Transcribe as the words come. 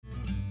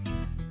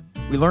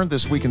We learned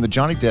this week in the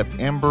Johnny Depp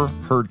Amber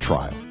Heard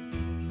trial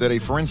that a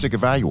forensic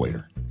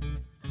evaluator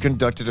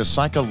conducted a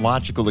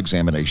psychological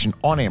examination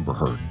on Amber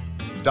Heard.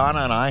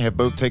 Donna and I have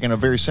both taken a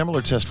very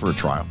similar test for a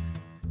trial.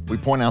 We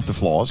point out the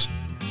flaws,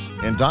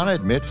 and Donna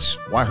admits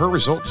why her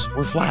results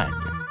were flagged.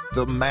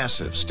 The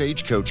massive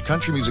Stagecoach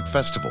Country Music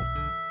Festival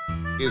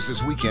is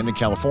this weekend in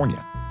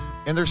California,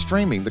 and they're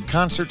streaming the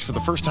concerts for the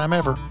first time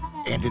ever,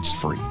 and it's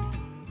free.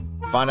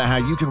 Find out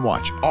how you can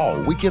watch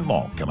all weekend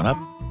long coming up.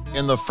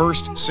 In the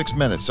first 6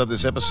 minutes of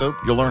this episode,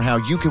 you'll learn how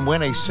you can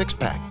win a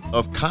 6-pack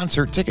of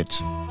concert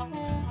tickets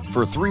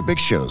for 3 big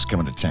shows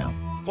coming to town,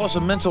 plus a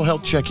mental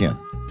health check-in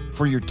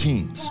for your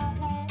teens.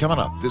 Coming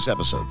up this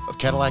episode of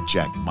Cadillac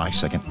Jack, My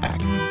Second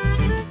Act.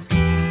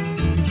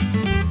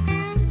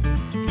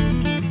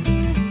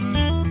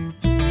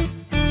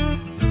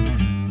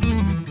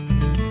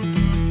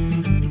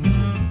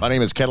 My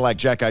name is Cadillac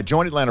Jack. I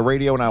joined Atlanta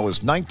Radio when I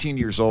was 19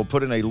 years old,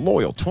 put in a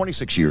loyal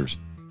 26 years.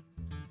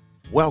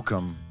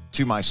 Welcome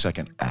to My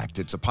Second Act.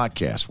 It's a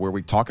podcast where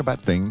we talk about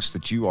things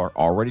that you are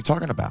already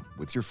talking about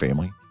with your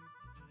family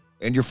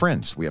and your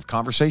friends. We have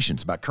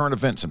conversations about current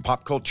events and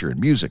pop culture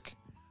and music,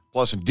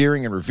 plus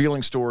endearing and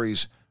revealing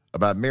stories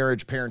about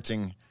marriage,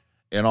 parenting,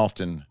 and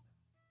often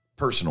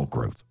personal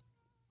growth.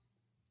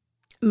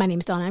 My name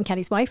is Donna. I'm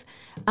Caddy's wife.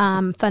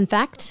 Fun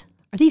fact.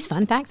 Are these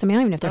fun facts? I mean,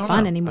 I don't even know if they're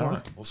fun anymore. I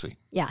don't know. We'll see.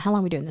 Yeah, how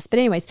long are we doing this? But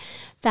anyways,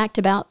 fact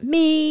about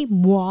me,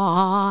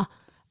 moi.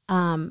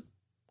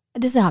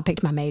 This is how I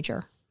picked my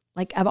major.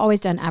 Like, I've always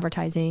done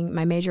advertising.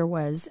 My major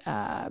was,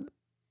 I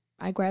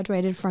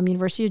graduated from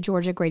University of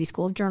Georgia, Grady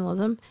School of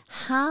Journalism.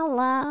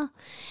 Holla.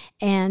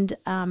 And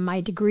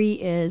my degree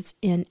is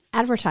in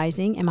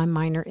advertising, and my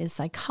minor is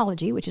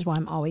psychology, which is why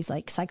I'm always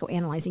like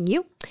psychoanalyzing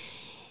you.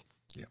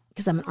 Yeah.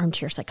 Because I'm an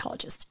armchair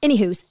psychologist.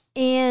 Anywho's,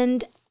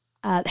 and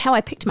how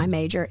I picked my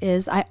major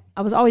is I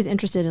was always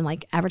interested in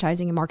like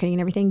advertising and marketing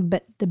and everything,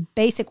 but the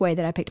basic way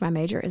that I picked my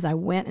major is I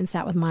went and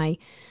sat with my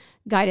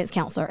guidance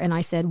counselor and I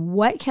said,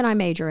 what can I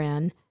major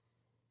in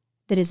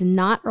that is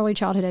not early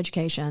childhood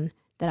education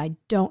that I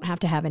don't have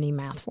to have any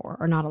math for,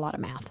 or not a lot of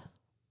math?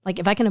 Like,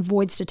 if I can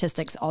avoid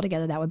statistics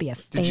altogether, that would be a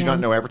Did you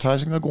not know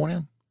advertising though going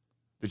in?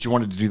 That you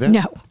wanted to do that?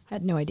 No, I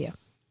had no idea.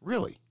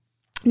 Really?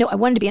 No, I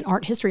wanted to be an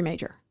art history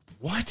major.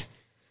 What?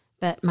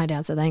 But my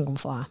dad said, that ain't gonna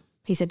fly.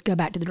 He said, go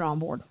back to the drawing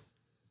board.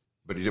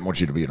 But he didn't want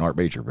you to be an art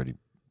major, but he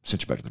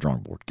sent you back to the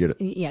drawing board. Get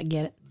it? Yeah,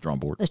 get it. Drawing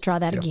board. Let's try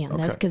that again.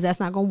 Okay. Because that's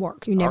not going to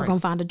work. You're never going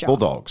to find a job.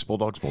 Bulldogs.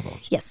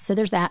 Yes, so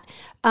there's that.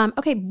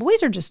 Okay,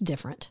 boys are just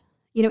different,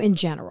 in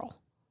general.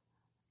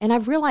 And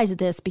I've realized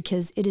this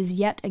because it is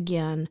yet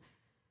again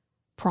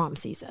prom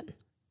season.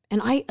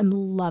 And I am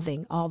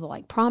loving all the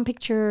like prom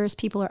pictures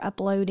people are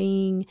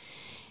uploading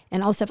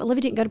and all the stuff.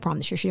 Olivia didn't go to prom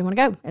this year. She didn't want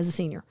to go as a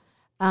senior.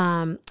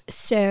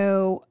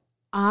 So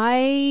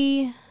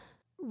I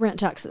rent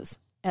tuxes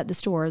at the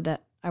store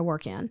that I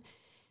work in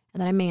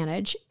and that I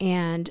manage.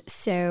 And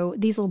so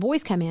these little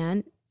boys come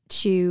in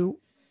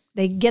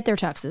they get their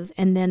tuxes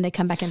and then they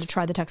come back in to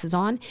try the tuxes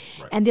on.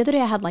 Right. And the other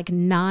day I had like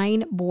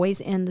 9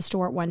 boys in the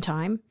store at one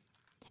time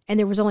and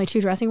there was only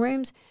 2 dressing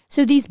rooms.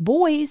 So these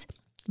boys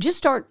just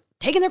start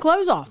taking their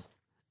clothes off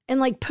and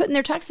like putting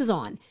their tuxes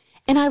on.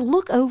 And I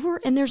look over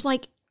and there's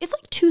like, it's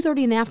like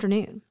 2:30 in the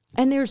afternoon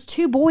and there's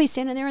 2 boys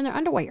standing there in their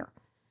underwear.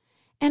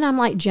 And I'm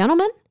like,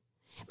 gentlemen?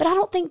 But I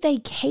don't think they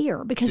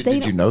care because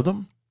Did you know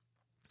them?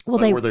 Well,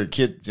 like, were they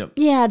kids?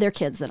 Yeah, they're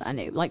kids that I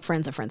knew, like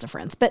friends of friends of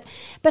friends. But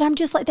I'm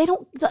just like, they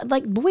don't,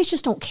 like, boys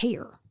just don't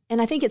care.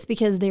 And I think it's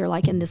because they're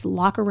like in this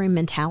locker room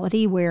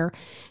mentality where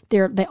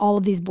all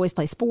of these boys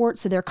play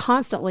sports. So they're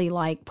constantly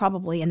like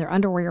probably in their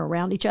underwear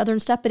around each other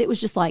and stuff. But it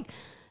was just like,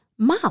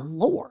 my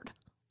Lord,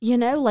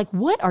 like,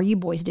 what are you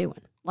boys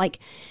doing? Like,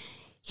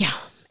 yeah.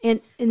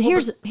 And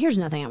here's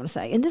another thing I'm going to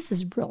say. And this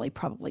is really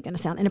probably going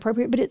to sound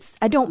inappropriate, but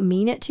I don't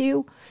mean it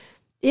to.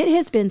 It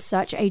has been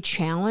such a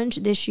challenge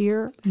this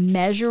year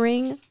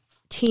measuring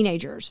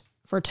teenagers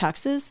for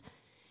tuxes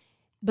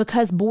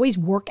because boys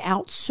work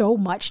out so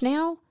much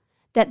now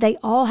that they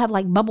all have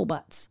like bubble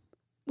butts,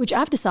 which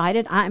I've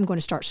decided I am going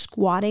to start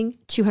squatting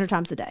 200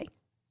 times a day.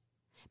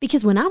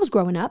 Because when I was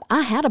growing up,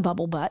 I had a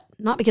bubble butt,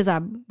 not because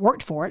I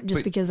worked for it,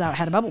 just because I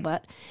had a bubble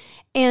butt.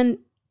 And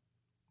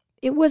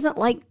it wasn't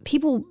like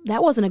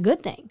that wasn't a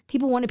good thing.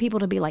 People wanted people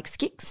to be like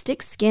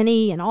stick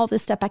skinny and all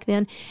this stuff back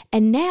then.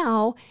 And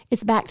now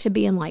it's back to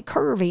being like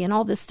curvy and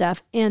all this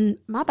stuff. And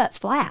my butt's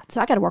flat. So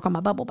I got to work on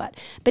my bubble butt.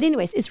 But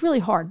anyways, it's really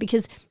hard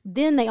because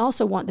then they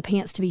also want the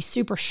pants to be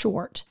super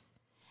short.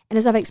 And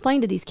as I've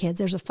explained to these kids,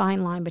 there's a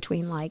fine line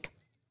between like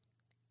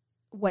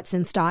what's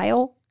in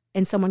style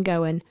and someone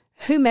going,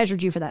 who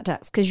measured you for that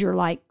tux? Because you're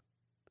like,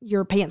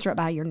 your pants are up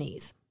by your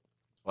knees.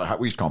 Well,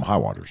 we used to call them high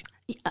waters.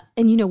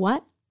 And you know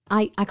what?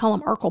 I call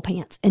them Urkel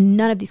pants, and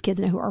none of these kids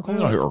know who Urkel is. I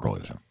don't know who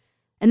Urkel is. Yeah.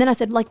 And then I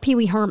said, like Pee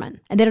Wee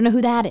Herman, and they don't know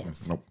who that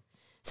is. Nope.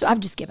 So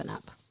I've just given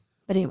up.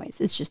 But anyways,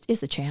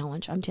 it's a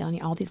challenge. I'm telling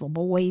you, all these little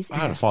boys. I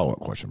had a follow-up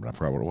question, but I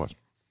forgot what it was.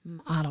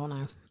 I don't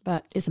know,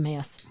 but it's a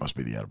mess. Must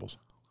be the edibles.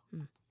 I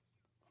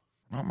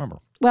don't remember.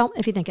 Well,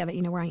 if you think of it,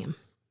 you know where I am.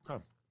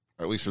 Okay.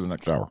 At least for the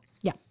next hour.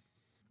 Yeah.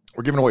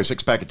 We're giving away a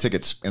 6-pack of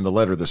tickets in the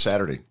letter this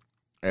Saturday.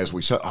 As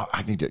we said,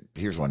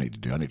 here's what I need to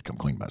do. I need to come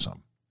clean about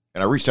something.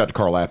 And I reached out to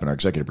Carl Lappin, our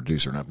executive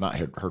producer, and I've not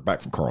heard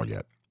back from Carl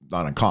yet.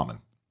 Not uncommon.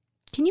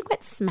 Can you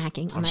quit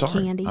smacking on I'm that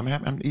sorry. candy?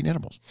 I'm eating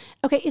edibles.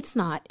 Okay, it's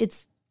not.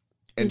 It's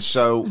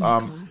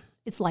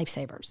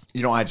lifesavers.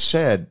 I'd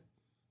said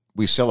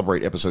we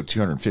celebrate episode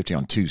 250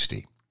 on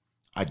Tuesday.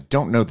 I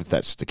don't know that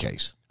that's the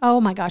case.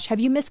 Oh my gosh, have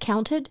you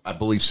miscounted? I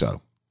believe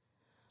so.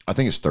 I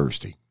think it's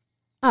Thursday.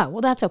 Oh,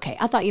 well, that's okay.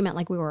 I thought you meant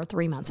like we were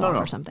 3 months off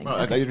or something. No,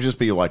 okay. It'd just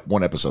be like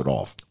one episode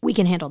off. We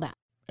can handle that.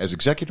 As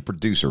executive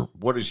producer,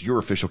 what is your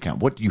official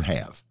count? What do you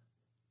have?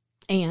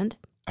 And?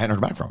 I hadn't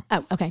heard back from him.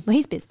 Oh, okay. Well,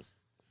 he's busy.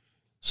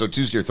 So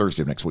Tuesday or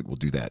Thursday of next week, we'll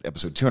do that,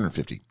 episode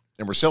 250.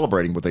 And we're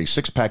celebrating with a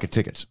 6-pack of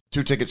tickets.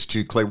 2 tickets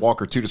to Clay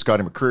Walker, 2 to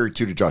Scotty McCreery,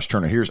 2 to Josh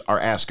Turner. Here's our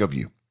ask of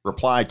you.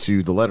 Reply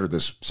to the letter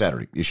this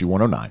Saturday, issue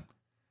 109,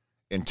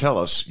 and tell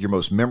us your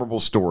most memorable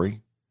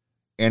story,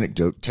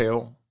 anecdote,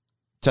 tale,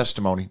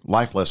 testimony,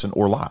 life lesson,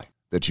 or lie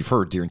that you've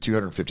heard during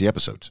 250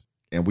 episodes.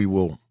 And we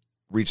will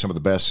read some of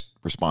the best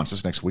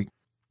responses next week.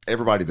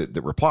 Everybody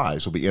that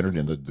replies will be entered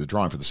in the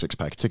drawing for the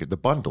 6-pack ticket, the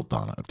bundle,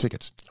 Donna, of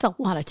tickets. It's a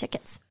lot of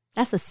tickets.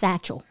 That's a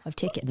satchel of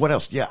tickets. What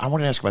else? Yeah, I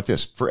want to ask about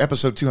this. For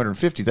episode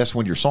 250, that's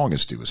when your song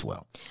is due as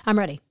well. I'm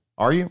ready.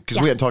 Are you? Because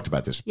we hadn't talked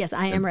about this. Yes,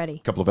 I am ready. A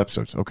couple of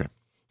episodes. Okay.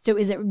 So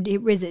is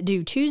it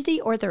due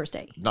Tuesday or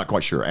Thursday? Not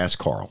quite sure. Ask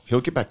Carl.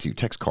 He'll get back to you.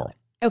 Text Carl.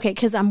 Okay,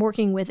 because I'm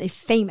working with a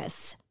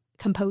famous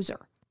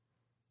composer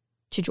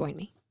to join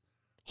me.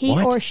 He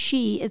or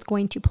she is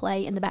going to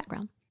play in the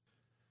background.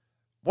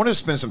 I want to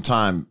spend some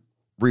time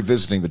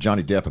revisiting the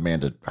Johnny Depp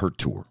Amanda Heard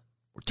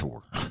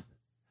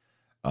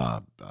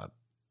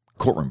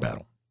courtroom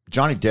battle.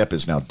 Johnny Depp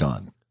is now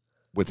done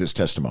with his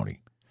testimony.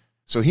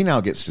 So he now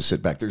gets to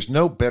sit back. There's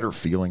no better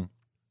feeling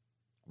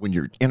when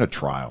you're in a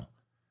trial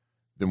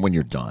than when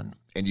you're done.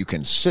 And you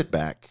can sit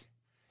back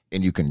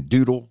and you can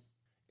doodle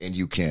and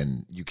you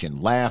can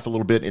laugh a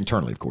little bit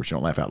internally. Of course, you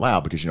don't laugh out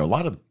loud because,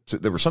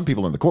 there were some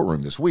people in the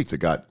courtroom this week that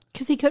got...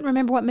 Because he couldn't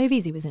remember what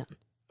movies he was in.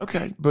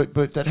 Okay, but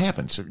that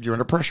happens. You're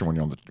under pressure when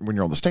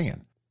you're on the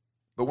stand.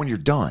 But when you're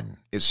done,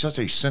 it's such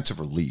a sense of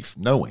relief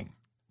knowing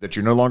that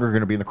you're no longer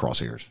going to be in the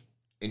crosshairs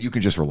and you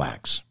can just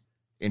relax.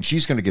 And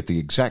she's going to get the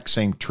exact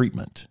same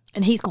treatment.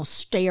 And he's going to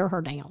stare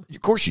her down.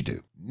 Of course you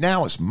do.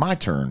 Now it's my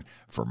turn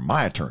for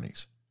my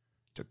attorneys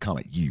to come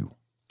at you.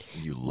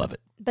 And you love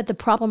it. But the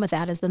problem with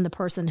that is then the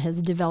person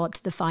has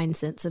developed the fine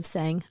sense of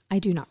saying, I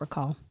do not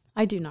recall.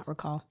 I do not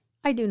recall.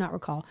 I do not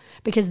recall.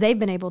 Because they've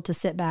been able to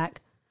sit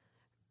back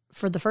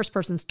for the first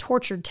person's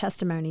tortured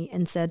testimony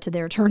and said to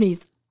their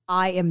attorneys,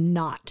 I am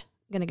not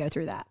going to go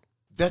through that.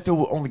 That though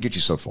will only get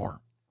you so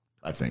far,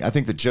 I think. I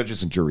think the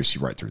judges and juries see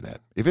right through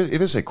that. If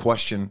it's a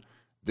question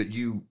that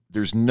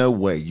there's no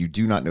way you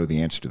do not know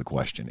the answer to the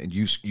question, and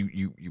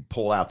you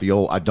pull out the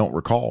old I don't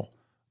recall,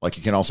 like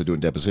you can also do in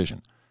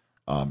deposition.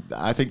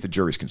 I think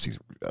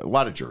a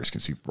lot of juries can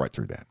see right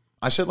through that.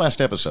 I said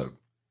last episode,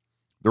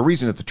 the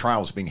reason that the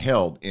trial was being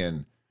held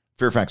in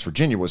Fairfax,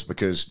 Virginia was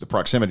because the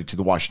proximity to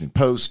the Washington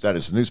Post, that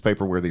is the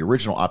newspaper where the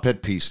original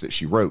op-ed piece that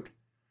she wrote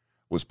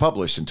was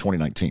published in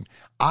 2019.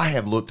 I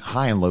have looked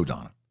high and low,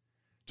 Donna,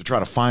 to try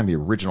to find the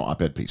original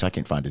op-ed piece. I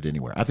can't find it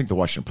anywhere. I think the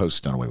Washington Post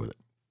has done away with it.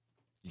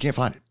 You can't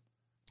find it.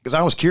 Because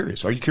I was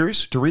curious. Are you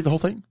curious to read the whole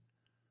thing?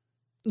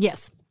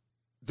 Yes.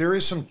 There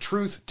is some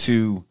truth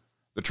to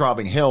the trial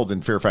being held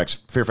in Fairfax,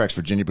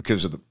 Virginia,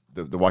 because of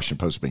the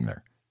Washington Post being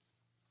there.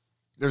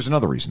 There's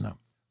another reason, though.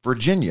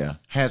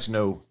 Virginia has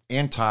no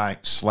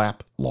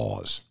anti-slap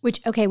laws. Which,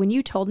 okay, when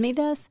you told me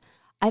this,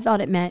 I thought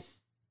it meant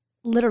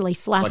literally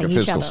slapping each other. Like a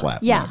physical slap.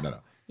 Yeah. No.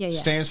 Yeah.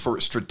 Stands for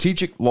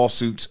Strategic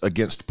Lawsuits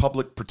Against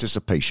Public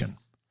Participation.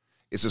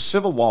 It's a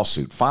civil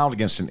lawsuit filed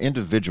against an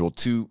individual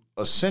to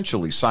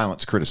essentially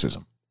silence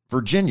criticism.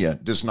 Virginia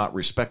does not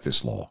respect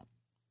this law.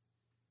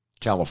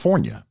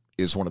 California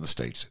is one of the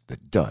states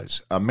that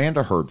does.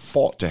 Amanda Heard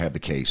fought to have the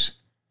case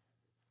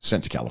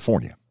sent to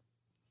California.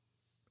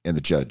 And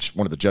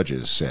one of the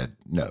judges said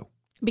no.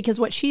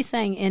 Because what she's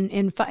saying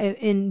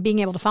in being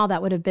able to file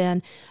that would have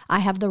been, I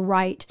have the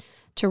right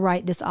to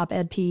write this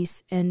op-ed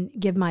piece and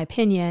give my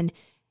opinion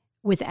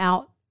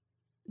without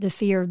the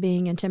fear of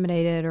being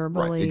intimidated or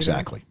bullied.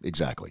 Right,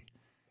 exactly.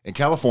 In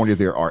California,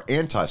 there are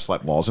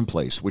anti-slap laws in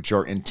place, which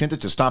are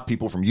intended to stop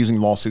people from using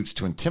lawsuits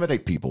to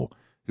intimidate people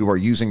who are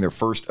using their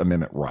First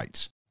Amendment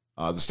rights.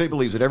 The state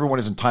believes that everyone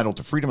is entitled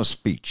to freedom of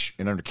speech,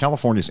 and under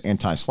California's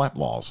anti-slap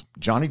laws,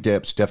 Johnny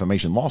Depp's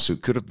defamation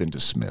lawsuit could have been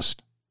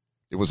dismissed.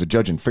 It was a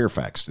judge in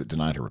Fairfax that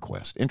denied her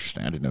request.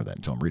 Interesting. I didn't know that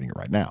until I'm reading it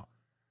right now.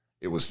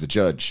 It was the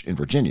judge in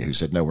Virginia who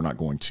said, no, we're not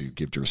going to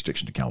give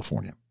jurisdiction to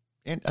California.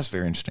 And that's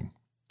very interesting.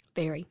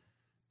 Very.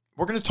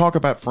 We're going to talk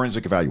about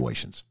forensic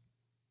evaluations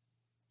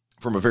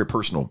from a very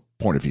personal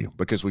point of view,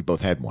 because we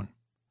both had one.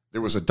 There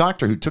was a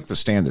doctor who took the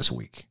stand this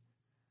week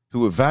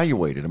who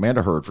evaluated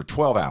Amanda Heard for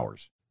 12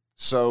 hours.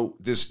 So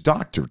this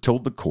doctor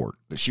told the court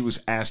that she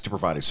was asked to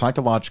provide a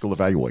psychological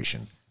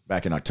evaluation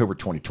back in October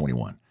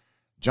 2021.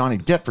 Johnny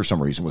Depp, for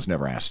some reason, was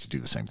never asked to do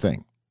the same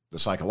thing. The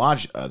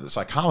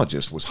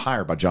psychologist was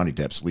hired by Johnny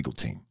Depp's legal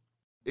team.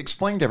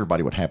 Explain to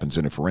everybody what happens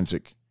in a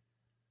forensic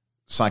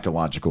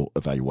psychological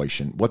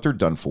evaluation, what they're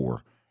done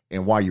for,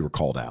 and why you were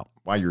called out,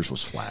 why yours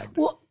was flagged.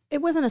 Well,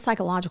 it wasn't a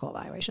psychological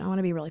evaluation. I want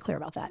to be really clear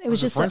about that. It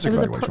was just forensic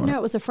evaluation,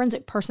 it was a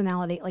forensic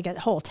personality, like a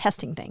whole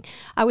testing thing.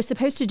 I was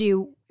supposed to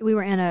do. We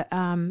were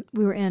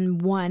in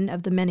one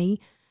of the many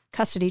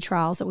custody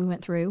trials that we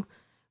went through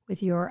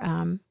with your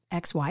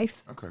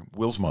ex-wife. Okay,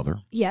 Will's mother.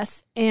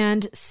 Yes,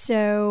 and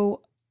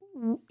so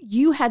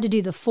you had to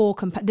do the full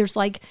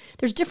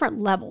there's different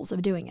levels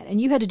of doing it,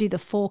 and you had to do the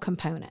full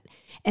component.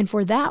 And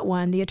for that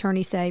one, the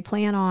attorneys say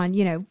plan on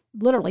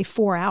literally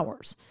 4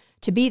 hours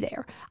to be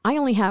there. I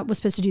only was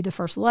supposed to do the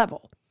first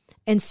level,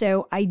 and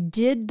so I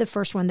did the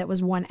first one that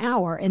was 1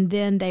 hour, and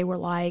then they were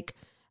like,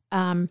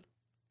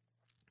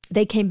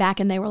 they came back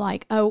and they were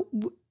like, oh,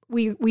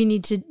 we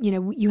need to,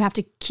 you have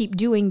to keep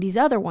doing these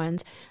other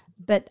ones.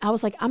 But I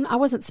was like, I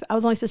was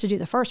only supposed to do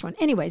the first one.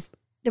 Anyways,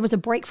 there was a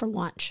break for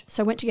lunch.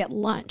 So I went to get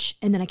lunch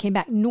and then I came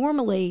back.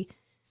 Normally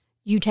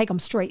you take them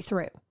straight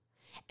through.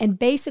 And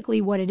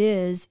basically what it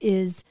is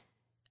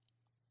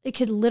it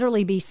could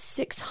literally be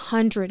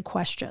 600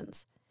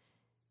 questions.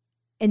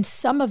 And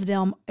some of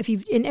them,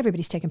 and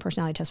everybody's taken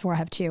personality tests before, I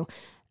have too.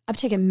 I've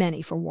taken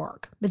many for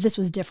work, but this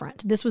was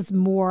different. This was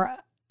more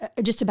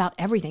just about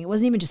everything. It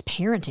wasn't even just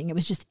parenting. It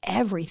was just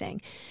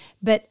everything.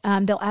 But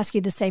they'll ask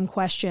you the same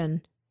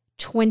question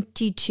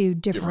 22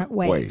 different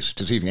ways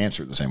to see if you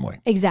answer it the same way.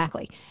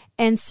 Exactly.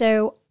 And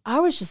so I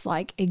was just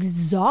like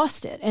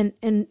exhausted.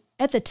 And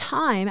at the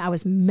time I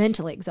was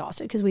mentally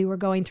exhausted because we were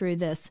going through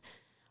this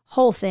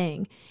whole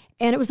thing.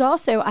 And it was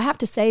also, I have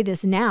to say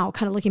this now,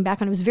 kind of looking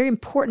back on it, was very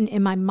important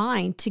in my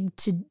mind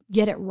to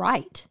get it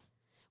right,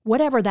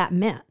 whatever that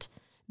meant,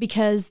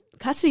 because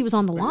custody was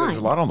on the line. There was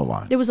a lot on the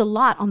line. There was a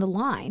lot on the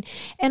line.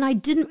 And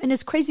and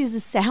as crazy as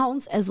this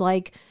sounds, as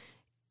like,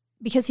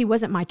 because he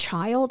wasn't my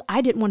child,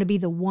 I didn't want to be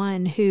the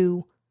one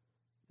who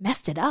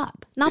messed it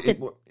up. Not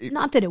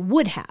that it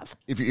would have.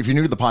 If you're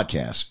new to the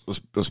podcast,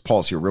 let's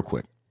pause here real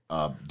quick.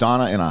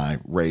 Donna and I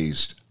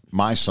raised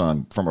my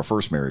son from our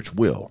first marriage,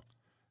 Will,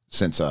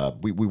 since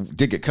we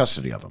did get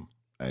custody of him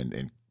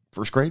in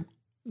first grade.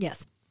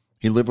 Yes.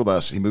 He lived with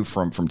us. He moved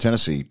from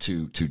Tennessee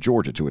to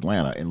Georgia, to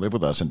Atlanta, and lived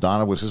with us. And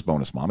Donna was his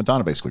bonus mom. And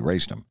Donna basically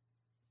raised him.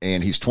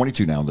 And he's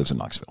 22 now and lives in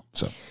Knoxville.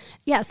 So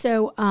yeah,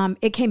 so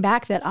it came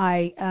back that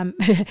I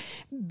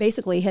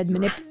basically had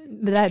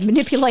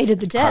manipulated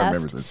the test. I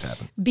remember this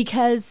happened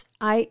because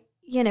I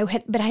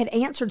had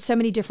answered so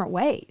many different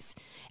ways,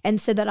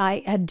 and so that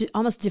I had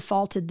almost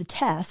defaulted the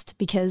test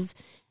because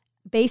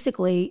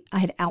basically I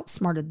had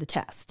outsmarted the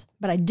test,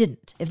 but I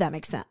didn't, if that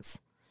makes sense.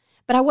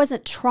 But I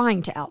wasn't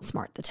trying to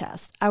outsmart the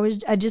test.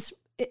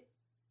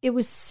 It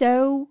was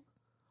so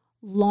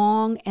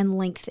long and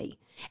lengthy.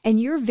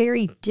 And you're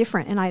very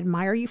different, and I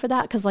admire you for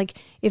that, because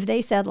like if they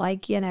said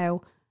like,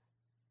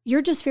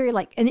 you're just very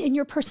like, and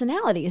your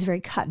personality is very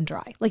cut and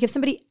dry. Like if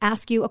somebody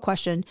asks you a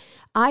question,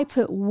 I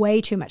put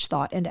way too much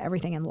thought into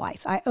everything in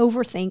life. I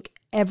overthink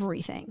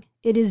everything.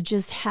 It is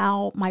just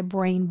how my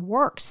brain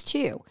works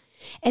too.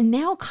 And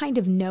now kind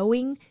of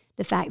knowing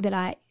the fact that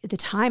at the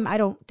time, I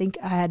don't think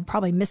I had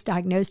probably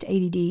misdiagnosed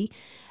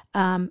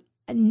ADD.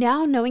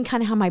 Now knowing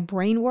kind of how my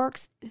brain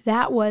works,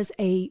 that was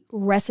a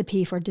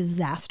recipe for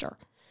disaster.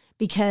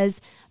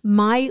 Because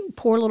my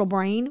poor little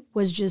brain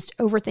was just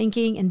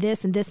overthinking and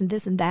this and this and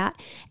this and that.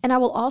 And I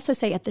will also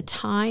say at the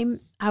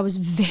time, I was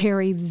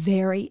very,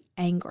 very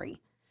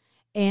angry.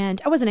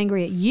 And I wasn't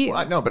angry at you. Well,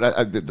 I know, but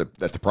at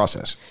the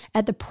process.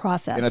 At the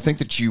process. And I think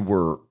that you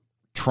were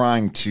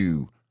trying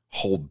to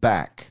hold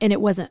back. And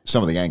it wasn't.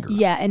 Some of the anger.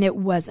 Yeah, and it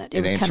wasn't.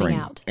 It was coming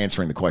out.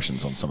 Answering the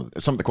questions on some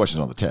of the questions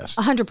on the test.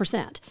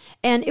 100%.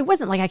 And it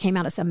wasn't like I came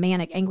out as a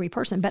manic, angry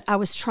person, but I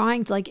was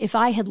trying to, like, if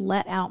I had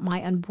let out my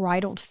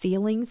unbridled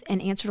feelings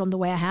and answered them the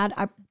way I had,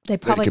 they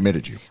probably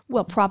committed you.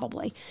 Well,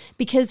 probably.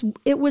 Because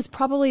it was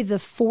probably the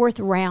fourth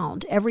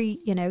round. Every,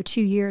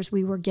 2 years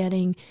we were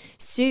getting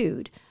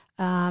sued.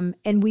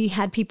 And we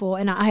had people,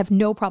 and I have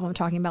no problem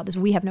talking about this.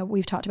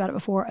 We've talked about it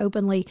before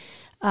openly.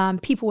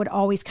 People would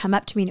always come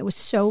up to me, and it was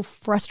so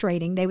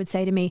frustrating. They would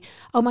say to me,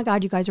 "Oh my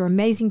God, you guys are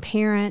amazing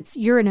parents.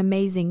 You're an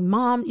amazing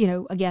mom.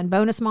 Again,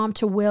 bonus mom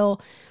to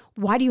Will.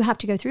 Why do you have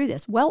to go through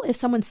this?" Well, if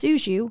someone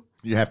sues you,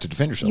 you have to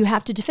defend yourself. You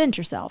have to defend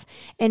yourself.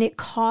 And it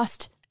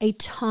cost a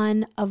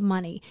ton of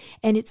money.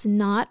 And it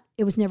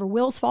was never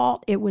Will's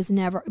fault. It was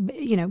never,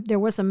 there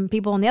was some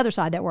people on the other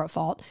side that were at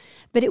fault,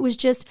 but it was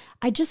just,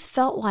 I just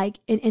felt like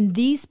in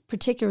these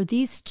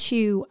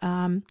two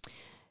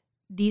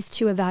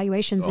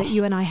evaluations that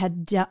you and I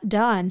had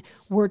done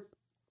were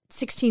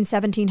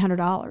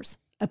 $1,700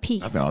 a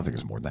piece. I think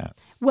it's more than that.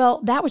 Well,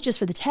 that was just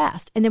for the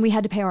test. And then we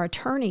had to pay our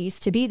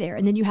attorneys to be there.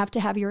 And then you have to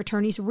have your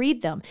attorneys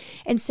read them.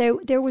 And so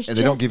there was And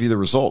they don't give you the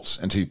results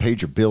until you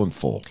paid your bill in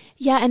full.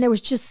 Yeah. And there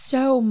was just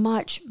so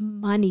much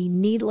money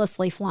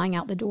needlessly flying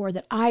out the door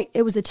that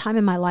it was a time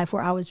in my life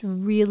where I was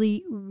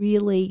really,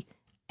 really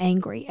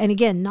angry. And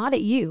again, not at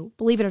you,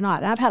 believe it or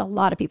not. And I've had a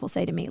lot of people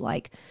say to me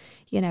like,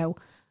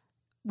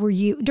 were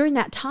you, during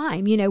that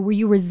time, were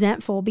you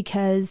resentful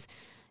because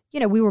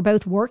we were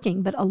both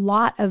working, but a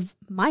lot of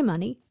my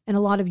money and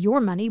a lot of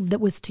your money that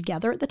was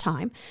together at the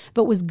time,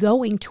 but was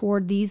going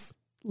toward these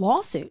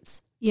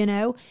lawsuits, you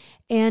know?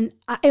 And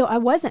I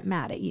wasn't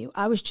mad at you.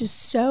 I was just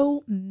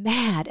so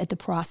mad at the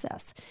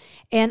process.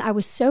 And I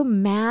was so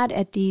mad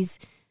at these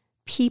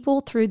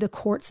people through the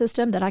court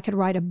system that I could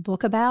write a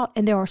book about.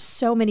 And there are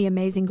so many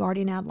amazing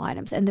guardian ad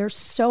litems, and there's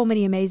so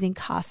many amazing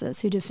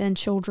CASAs who defend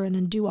children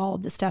and do all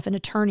of this stuff, and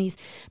attorneys.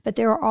 But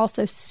there are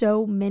also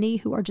so many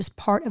who are just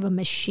part of a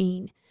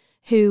machine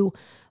who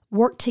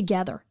work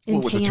together in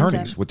with tandem.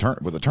 attorneys, with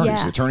attorneys,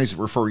 Yeah. the attorneys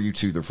refer you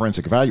to the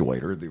forensic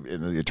evaluator,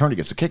 and the attorney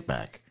gets a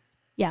kickback.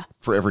 Yeah.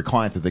 For every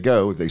client that they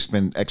go, they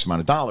spend X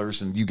amount of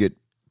dollars, and you get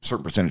a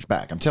certain percentage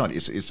back. I'm telling you,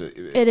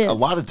 It is. a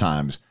lot of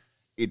times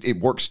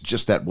it works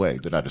just that way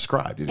that I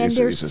described. And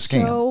there's it's a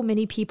scam. so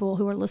many people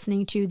who are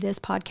listening to this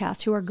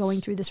podcast who are going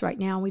through this right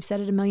now. We've said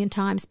it a million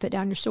times, put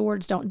down your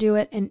swords, don't do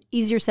it. And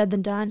easier said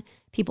than done.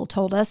 People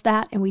told us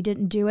that and we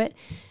didn't do it.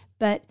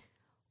 But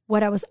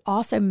what I was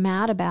also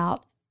mad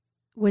about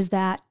was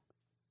that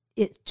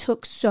it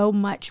took so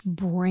much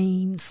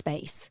brain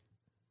space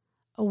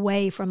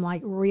away from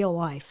like real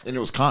life. And it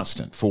was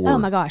constant for Oh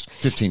my gosh.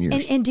 15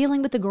 years. And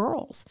dealing with the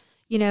girls,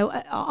 you know,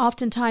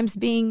 oftentimes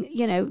being,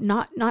 you know,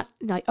 not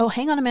like, oh,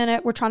 hang on a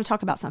minute, we're trying to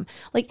talk about something.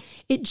 Like,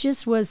 it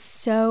just was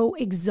so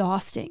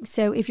exhausting.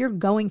 So if you're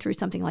going through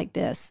something like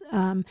this,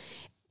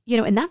 you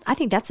know, and that, I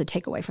think that's a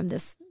takeaway from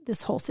this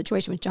whole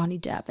situation with Johnny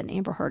Depp and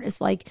Amber Heard is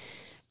like,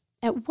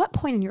 at what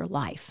point in your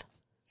life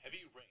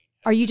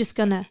are you just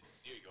gonna,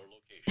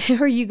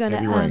 are you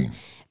gonna,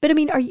 but I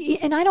mean,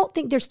 and I don't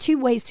think there's two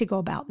ways to go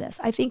about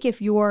this. I think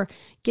if you're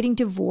getting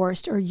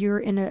divorced or you're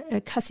in a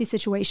custody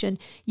situation,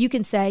 you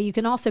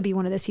can also be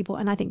one of those people.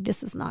 And I think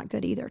this is not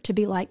good either, to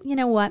be like, you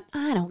know what?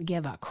 I don't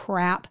give a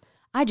crap.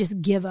 I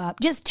just give up.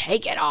 Just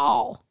take it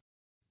all.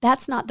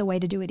 That's not the way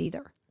to do it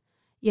either,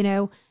 you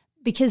know,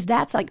 because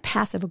that's like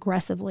passive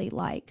aggressively,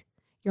 like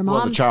your mom.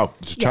 Well,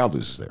 the child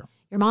loses there.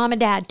 Your mom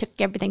and dad took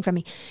everything from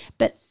me.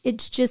 But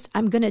it's just,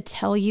 I'm going to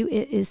tell you,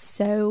 it is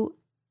so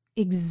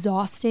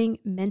exhausting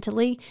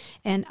mentally,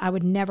 and I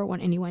would never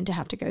want anyone to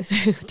have to go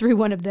through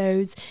one of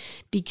those,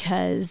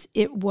 because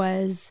it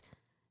was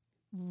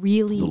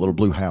really The little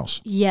blue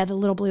house. Yeah, the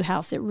little blue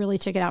house. It really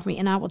took it out for me.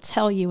 And I will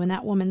tell you, when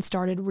that woman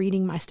started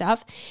reading my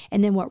stuff,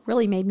 and then what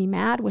really made me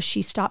mad was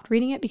she stopped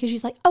reading it because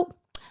she's like, oh,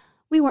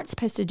 we weren't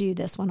supposed to do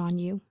this one on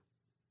you.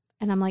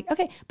 And I'm like,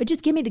 okay, but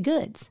just give me the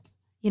goods.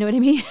 You know what I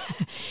mean?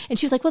 And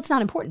she was like, well, it's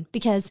not important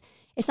because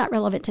it's not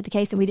relevant to the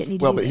case and we didn't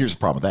need to do But this. here's the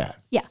problem with that.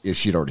 Yeah. Is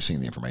she'd already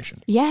seen the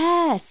information.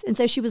 Yes. And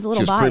so she was a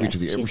little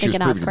biased. She's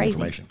thinking I was crazy.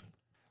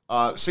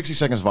 60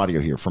 seconds of audio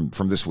here from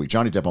this week.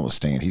 Johnny Depp on the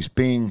stand. He's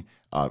being,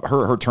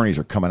 her attorneys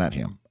are coming at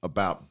him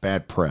about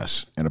bad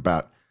press and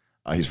about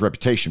his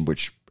reputation,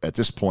 which at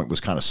this point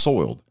was kind of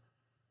soiled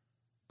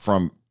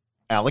from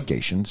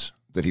allegations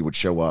that he would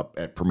show up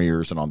at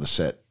premieres and on the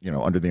set, you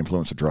know, under the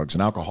influence of drugs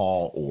and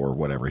alcohol or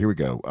whatever. Here we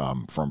go.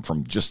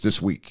 From just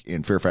this week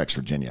in Fairfax,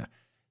 Virginia,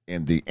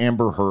 in the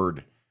Amber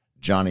Heard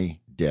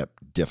Johnny Depp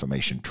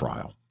defamation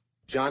trial.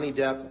 Johnny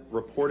Depp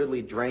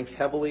reportedly drank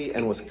heavily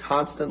and was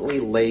constantly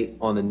late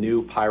on the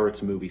new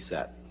Pirates movie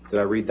set. Did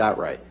I read that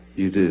right?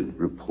 You did,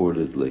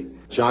 reportedly.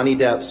 Johnny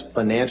Depp's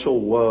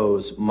financial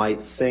woes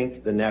might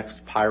sink the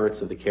next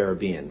Pirates of the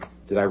Caribbean.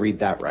 Did I read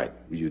that right?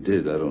 You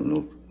did. I don't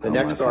know. The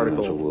next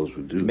article,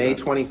 May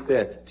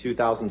 25th,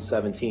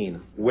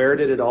 2017. Where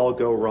did it all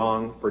go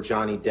wrong for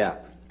Johnny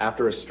Depp?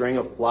 After a string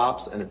of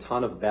flops and a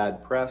ton of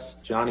bad press,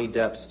 Johnny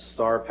Depp's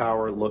star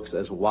power looks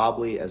as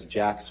wobbly as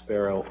Jack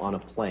Sparrow on a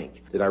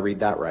plank. Did I read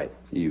that right?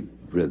 You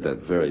read that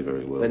very,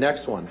 very well. The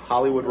next one,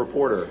 Hollywood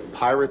Reporter,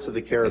 Pirates of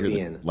the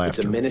Caribbean, the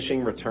laughter.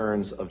 diminishing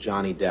returns of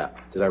Johnny Depp.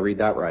 Did I read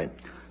that right?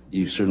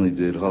 You certainly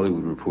did.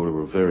 Hollywood Reporter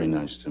were very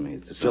nice to me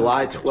at the time.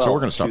 July 12th, So we're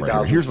going to stop right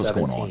here. Here's what's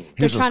going on.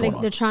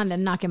 They're trying to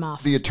knock him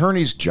off. The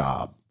attorney's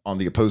job on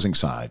the opposing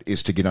side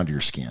is to get under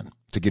your skin,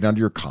 to get under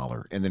your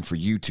collar, and then for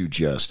you to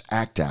just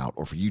act out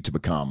or for you to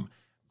become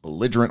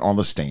belligerent on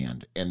the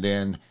stand. And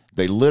then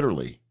they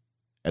literally,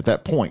 at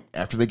that point,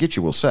 after they get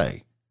you, will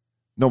say,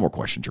 no more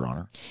questions, Your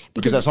Honor.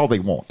 Because that's all they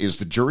want, is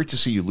the jury to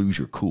see you lose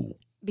your cool.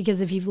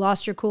 Because if you've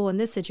lost your cool in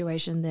this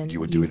situation, then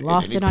You would do it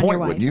lost at it any on point, your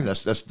way. wouldn't you?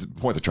 That's the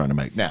point they're trying to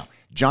make. Now,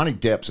 Johnny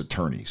Depp's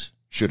attorneys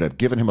should have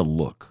given him a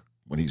look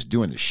when he's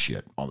doing this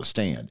shit on the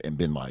stand and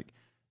been like,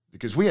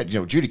 because we had,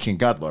 Judy King,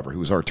 God love her, who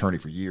was our attorney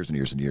for years and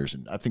years and years,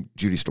 and I think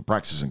Judy still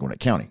practices in Gwinnett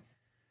County,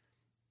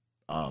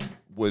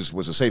 was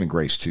a saving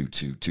grace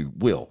to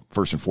Will,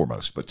 first and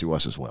foremost, but to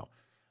us as well.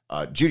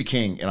 Judy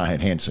King and I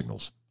had hand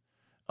signals.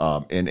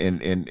 And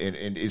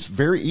it's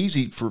very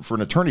easy for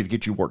an attorney to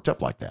get you worked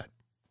up like that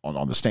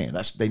on the stand.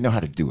 They know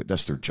how to do it.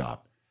 That's their job.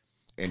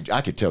 And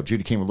I could tell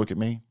Judy King would look at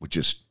me with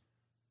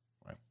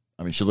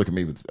she'd look at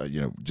me with,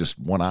 just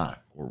one eye,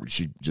 or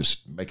she'd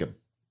just make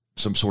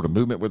some sort of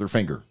movement with her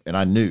finger. And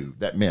I knew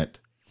that meant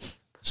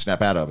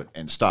snap out of it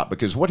and stop,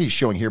 because what he's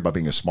showing here by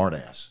being a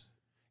smartass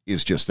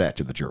is just that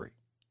to the jury.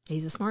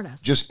 He's a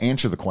smartass. Just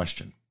answer the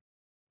question.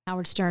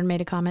 Howard Stern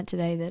made a comment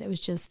today that it was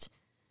just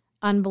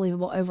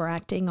unbelievable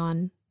overacting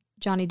on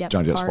Johnny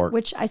Depp's part,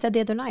 which I said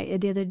the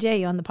other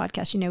day on the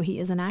podcast, he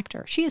is an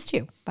actor. She is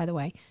too, by the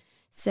way.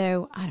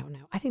 So I don't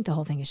know. I think the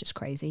whole thing is just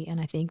crazy.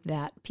 And I think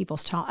that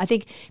I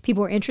think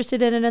people were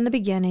interested in it in the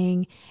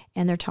beginning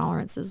and their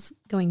tolerance is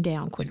going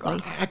down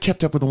quickly. I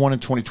kept up with the one in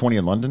 2020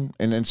 in London.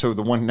 And so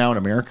the one now in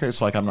America,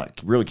 it's like I'm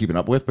not really keeping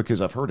up with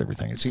because I've heard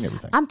everything and seen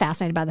everything. I'm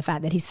fascinated by the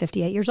fact that he's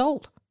 58 years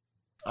old.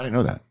 I didn't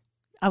know that.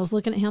 I was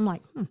looking at him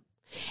like,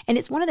 And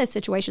it's one of those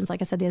situations,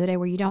 like I said the other day,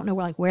 where you don't know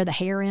where the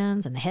hair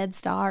ends and the head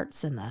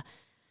starts and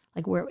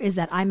where is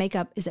that eye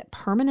makeup? Is it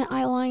permanent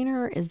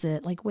eyeliner? Is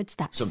it what's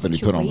that something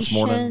situation? He put on this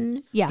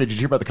morning? Yeah. Did you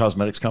hear about the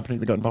cosmetics company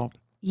that got involved?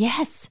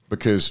 Yes.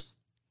 Because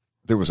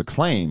there was a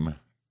claim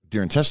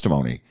during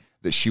testimony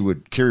that she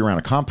would carry around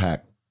a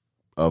compact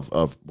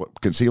of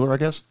concealer, I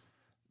guess,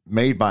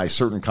 made by a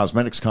certain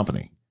cosmetics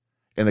company.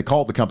 And they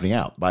called the company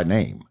out by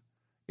name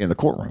in the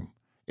courtroom.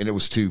 And it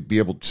was to be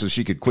able so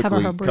she could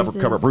quickly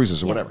cover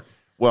bruises or whatever.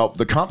 Well,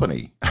 the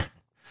company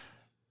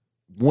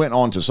went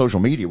on to social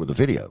media with a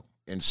video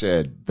and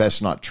said,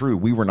 that's not true.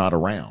 We were not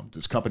around.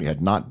 This company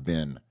had not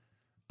been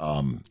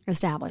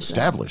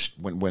established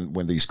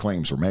when these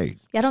claims were made.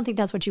 Yeah, I don't think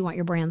that's what you want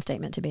your brand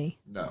statement to be.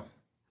 No.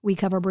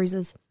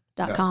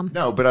 WeCoverBruises.com.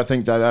 No, but I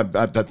think that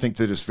I think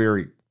that it's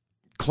very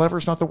clever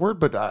is not the word,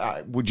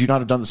 but would you not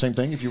have done the same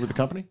thing if you were the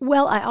company?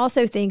 Well, I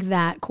also think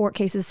that court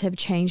cases have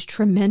changed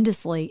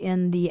tremendously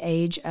in the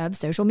age of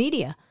social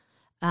media.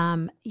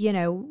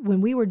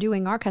 When we were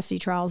doing our custody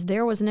trials,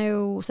 there was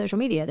no social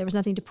media. There was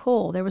nothing to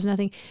pull. There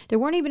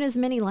weren't even as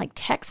many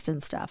text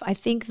and stuff. I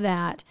think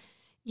that,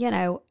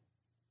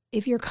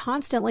 if you're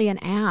constantly an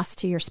ass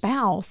to your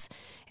spouse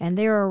and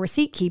they're a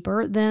receipt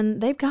keeper, then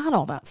they've got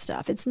all that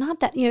stuff. It's not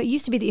that, it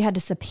used to be that you had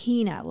to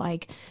subpoena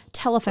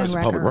telephone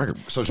records. Public record.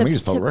 Social media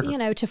is public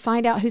record. To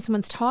find out who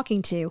someone's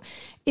talking to.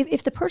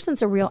 If the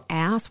person's a real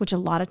ass, which a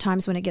lot of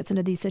times when it gets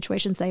into these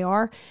situations they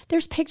are,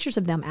 there's pictures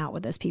of them out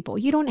with those people.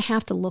 You don't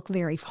have to look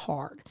very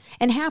hard.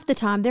 And half the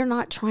time they're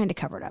not trying to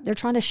cover it up. They're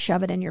trying to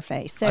shove it in your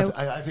face. So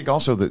I think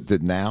also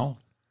that now,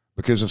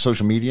 because of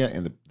social media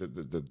and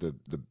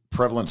the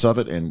prevalence of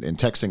it and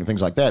texting and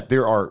things like that,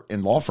 there are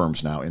in law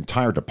firms now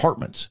entire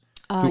departments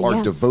who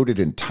are devoted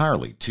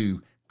entirely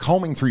to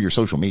combing through your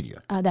social media.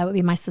 That would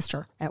be my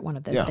sister at one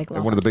of those big law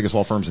firms. One of the biggest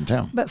law firms in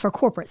town. But for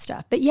corporate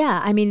stuff. But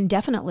yeah, I mean,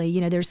 definitely,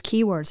 there's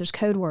keywords, there's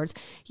code words,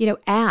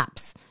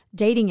 apps,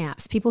 dating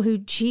apps, people who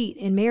cheat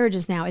in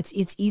marriages now.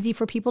 It's easy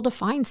for people to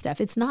find stuff.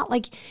 It's not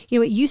like,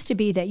 it used to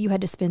be that you had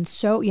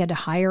to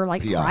hire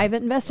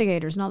private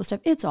investigators and all this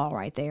stuff. It's all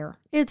right there.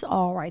 It's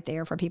all right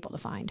there for people to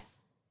find.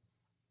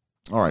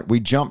 All right. We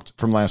jumped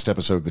from last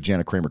episode, the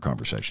Jana Kramer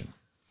conversation.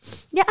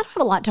 Yeah, I don't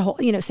have a lot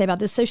to say about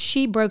this. So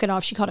she broke it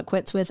off. She called it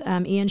quits with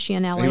Ian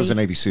Cianelli. He was a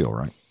Navy SEAL,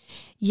 right?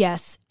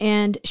 Yes,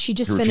 and she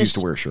just finished. Refused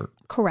to wear a shirt.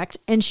 Correct,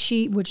 and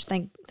which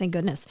thank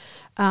goodness,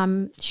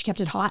 she kept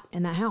it hot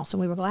in that house,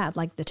 and we were glad.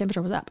 The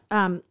temperature was up.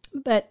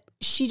 But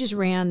she just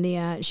ran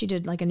she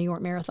did a New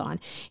York marathon.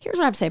 Here's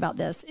what I have to say about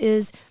this: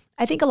 is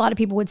I think a lot of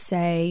people would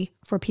say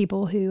for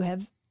people who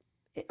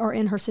are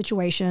in her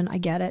situation, I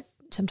get it.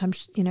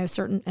 Sometimes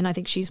certain, and I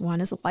think she's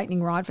one is a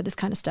lightning rod for this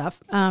kind of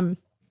stuff.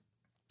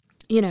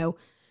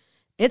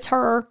 It's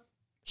her.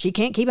 She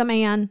can't keep a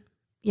man.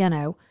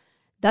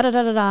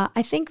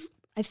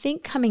 I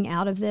think coming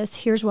out of this,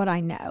 here's what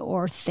I know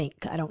or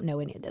think. I don't know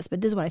any of this,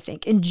 but this is what I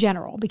think in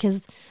general,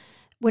 because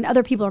when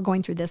other people are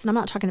going through this, and I'm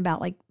not talking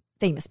about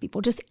famous people,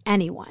 just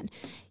anyone,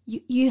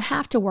 you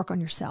have to work on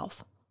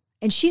yourself.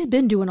 And she's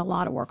been doing a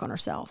lot of work on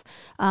herself.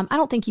 I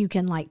don't think you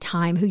can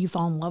time who you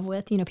fall in love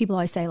with. People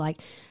always say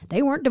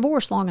they weren't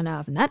divorced long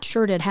enough and that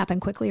sure did happen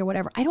quickly or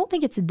whatever. I don't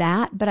think it's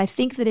that, but I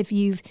think that if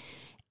you've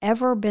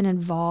ever been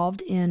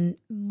involved in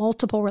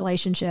multiple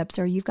relationships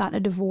or you've gotten a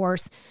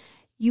divorce,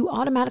 you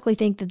automatically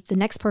think that the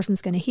next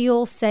person's going to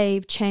heal,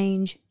 save,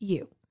 change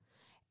you.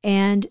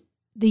 And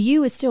the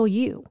you is still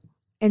you.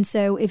 And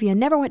so if you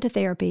never went to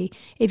therapy,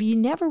 if you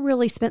never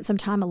really spent some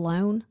time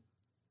alone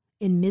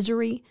in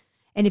misery,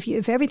 and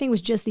if everything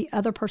was just the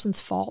other person's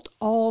fault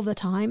all the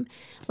time,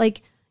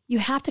 you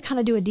have to kind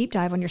of do a deep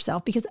dive on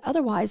yourself, because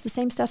otherwise the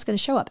same stuff's going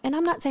to show up. And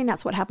I'm not saying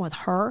that's what happened with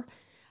her.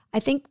 I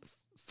think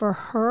for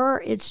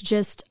her, it's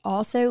just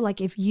also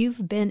if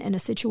you've been in a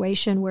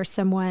situation where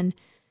someone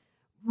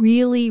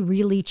really,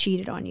 really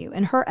cheated on you,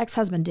 and her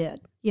ex-husband did,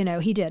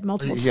 he did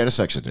multiple times. He had a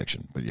sex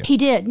addiction, but yeah. He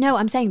did. No,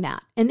 I'm saying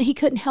that. And he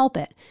couldn't help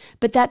it,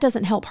 but that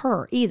doesn't help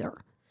her either.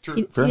 Sure,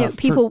 fair enough.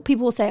 People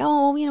will say,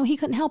 oh, he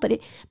couldn't help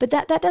it. But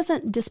that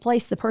doesn't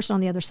displace the person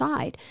on the other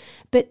side.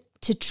 But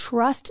to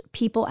trust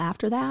people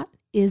after that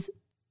is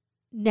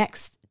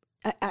next.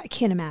 I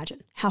can't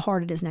imagine how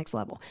hard it is next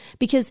level,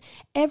 because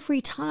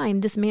every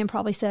time this man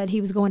probably said he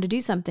was going to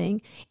do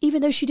something,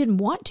 even though she didn't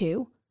want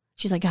to,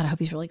 she's like, God, I hope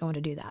he's really going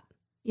to do that.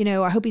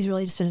 I hope he's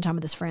really just spending time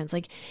with his friends.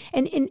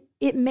 And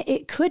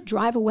it could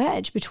drive a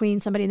wedge between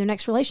somebody in their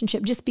next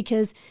relationship, just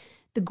because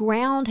the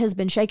ground has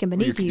been shaken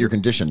beneath you. You're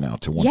conditioned now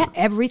to wonder. Yeah,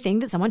 everything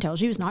that someone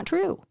tells you is not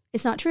true.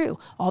 It's not true.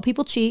 All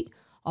people cheat.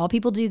 All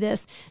people do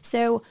this.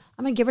 So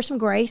I'm going to give her some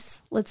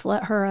grace. Let's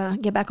let her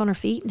get back on her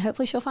feet, and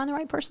hopefully she'll find the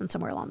right person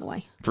somewhere along the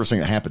way. First thing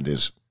that happened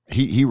is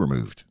he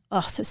removed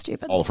so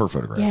stupid all of her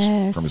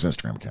photographs from his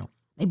Instagram account.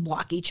 They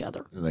block each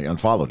other. They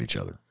unfollowed each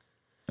other.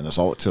 And that's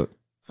all it took.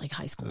 It's like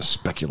high school. The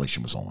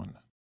speculation was on.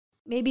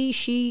 Maybe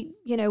she,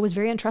 was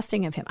very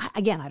untrusting of him.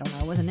 Again, I don't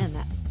know. I wasn't in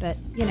that. But,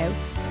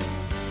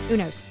 who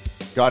knows?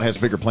 God has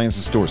bigger plans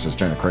in store, says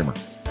Janet Kramer.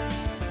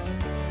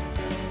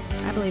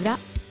 I believe that.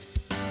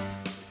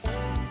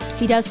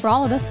 He does for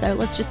all of us, so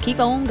let's just keep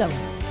on going.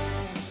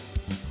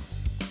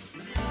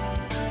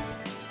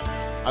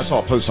 I saw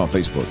a post on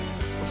Facebook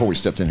before we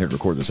stepped in here to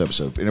record this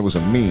episode, and it was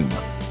a meme.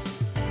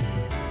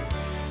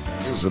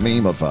 It was a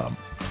meme of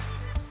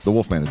the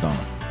Wolfman and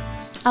Donna.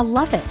 I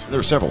love it. There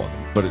are several of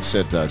them, but it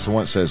said, it's the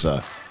one that says,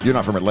 you're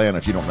not from Atlanta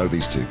if you don't know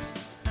these two.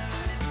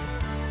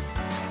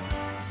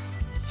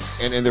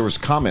 And there was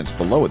comments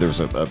below it. There was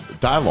a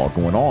dialogue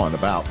going on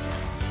about,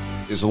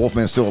 is the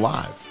Wolfman still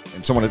alive?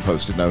 And someone had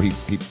posted, no, he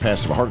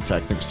passed of a heart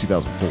attack, I think it was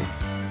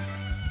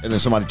 2004. And then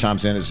somebody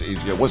chimes in,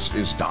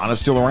 is Donna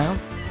still around?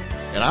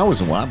 And I was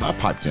the one, I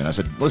piped in. I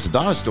said, listen,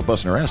 Donna's still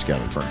busting her ass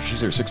gallery furniture.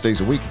 She's there 6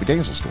 days a week at the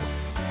Gainesville store.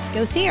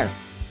 Go see her.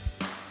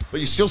 But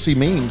you still see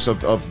memes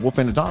of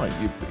Wolfman and Donna.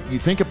 You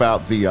think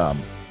about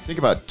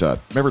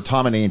remember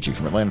Tom and Angie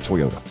from Atlanta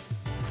Toyota?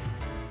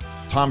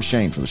 Tom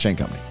Shane from the Shane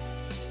Company.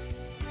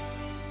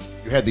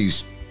 You had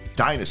these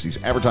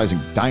dynasties, advertising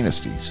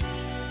dynasties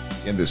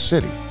in this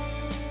city.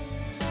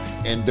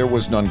 And there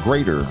was none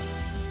greater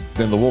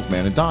than the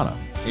Wolfman and Donna.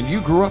 And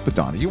you grew up with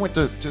Donna. You went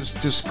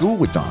to school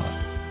with Donna.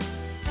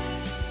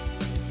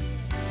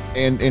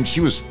 And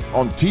she was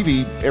on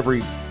TV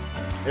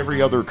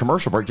every other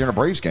commercial break during a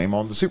Braves game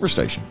on the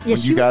Superstation when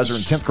you guys are in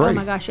 10th grade. Oh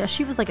my gosh, yeah,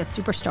 she was like a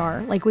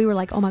superstar. Like we were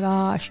like, oh my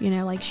gosh,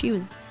 like she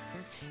was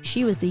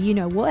the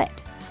you-know-what.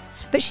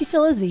 But she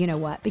still is the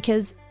you-know-what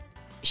because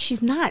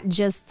she's not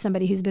just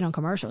somebody who's been on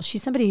commercials.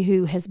 She's somebody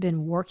who has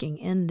been working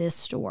in this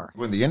store.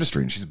 In the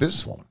industry, and she's a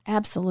businesswoman.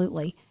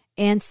 Absolutely.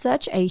 And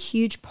such a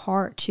huge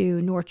part to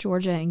North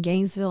Georgia and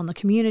Gainesville and the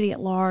community at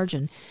large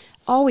and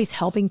always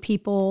helping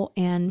people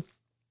and,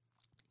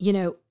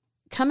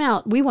 come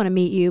out. We want to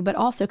meet you, but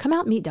also come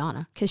out and meet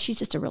Donna because she's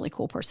just a really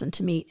cool person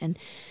to meet and,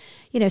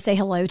 say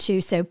hello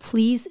to. So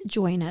please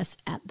join us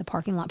at the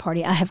parking lot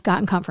party. I have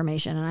gotten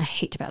confirmation, and I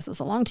hate to pass this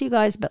along to you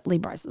guys, but Lee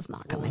Bryce is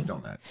not coming. We've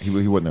done that. He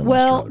wasn't there.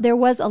 Well, there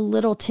was a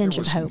little tinge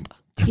of hope.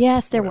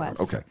 Yes, there was.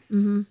 Okay.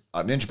 Mm-hmm.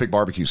 Ninja Pig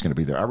Barbecue is going to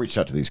be there. I reached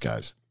out to these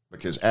guys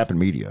because Appen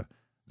Media,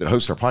 that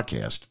hosts our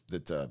podcast,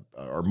 that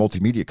our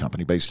multimedia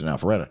company based in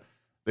Alpharetta,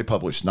 they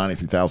publish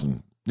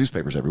 93,000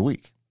 newspapers every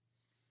week.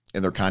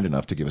 And they're kind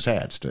enough to give us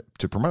ads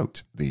to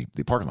promote the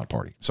parking lot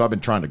party. So I've been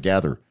trying to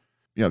gather,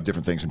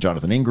 different things from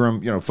Jonathan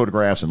Ingram,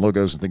 photographs and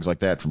logos and things like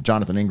that from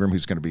Jonathan Ingram,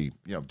 who's going to be,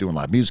 doing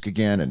live music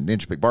again, and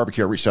Ninja Pig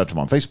Barbecue. I reached out to him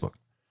on Facebook.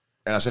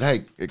 And I said,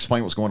 hey,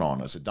 explain what's going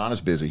on. I said, Donna's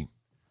busy.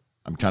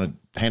 I'm kind of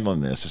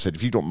handling this. I said,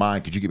 if you don't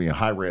mind, could you give me a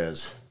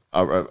high-res.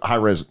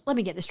 Let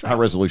me get this straight.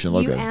 High-resolution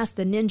logo. You asked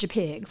the Ninja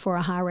Pig for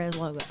a high-res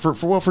logo.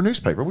 For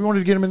newspaper. We wanted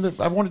to get them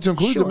I wanted to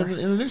include them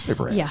in the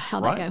newspaper ad. Yeah,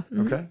 how'd that go?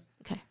 Mm-hmm. Okay.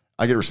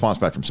 I get a response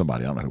back from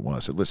somebody. I don't know who it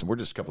was. I said, listen, we're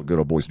just a couple of good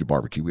old boys who do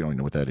barbecue. We don't even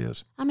know what that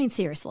is. I mean,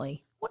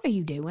 seriously, what are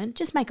you doing?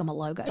 Just make them a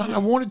logo. I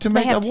wanted to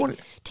make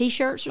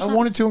T-shirts or something. I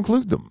wanted to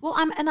include them. Well,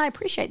 and I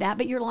appreciate that,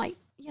 but you're like,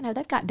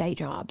 they've got day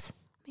jobs.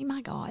 I mean,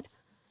 my God.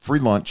 Free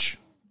lunch,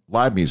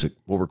 live music.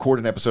 We'll record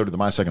an episode of the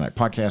My Second Night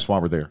podcast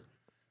while we're there.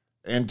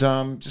 And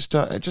just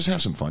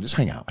have some fun. Just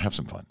hang out. Have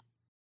some fun.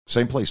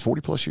 Same place,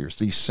 40 plus years.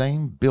 The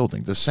same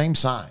building, the same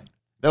sign.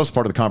 That was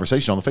part of the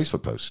conversation on the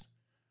Facebook post.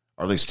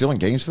 Are they still in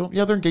Gainesville?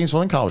 Yeah, they're in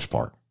Gainesville in College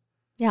Park.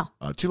 Yeah.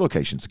 2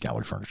 locations at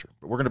Gallery Furniture.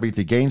 But we're going to be at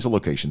the Gainesville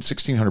location,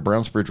 1600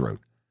 Browns Bridge Road,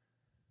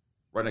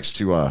 right next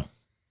to,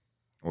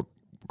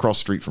 across the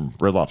street from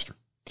Red Lobster.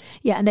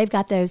 Yeah, and they've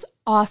got those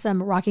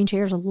awesome rocking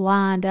chairs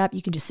lined up.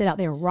 You can just sit out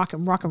there and rock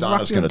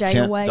your day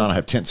away. Donna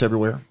have tents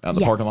everywhere out in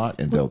the parking lot,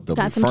 and they'll got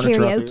be some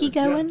furniture karaoke out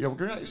there. going.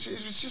 Yeah,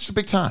 it's just a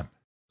big time.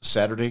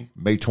 Saturday,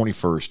 May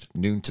 21st,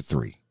 noon to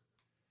 3.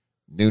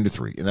 Noon to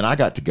 3. And then I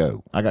got to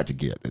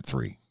get at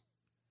 3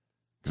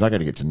 because I got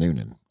to get to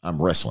Noonan.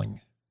 I'm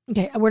wrestling.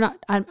 Okay, we're not.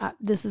 I've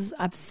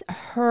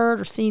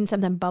heard or seen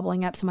something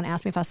bubbling up. Someone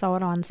asked me if I saw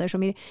it on social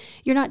media.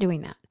 You're not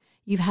doing that.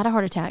 You've had a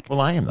heart attack. Well,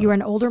 I am. Though. You're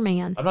an older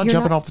man. I'm not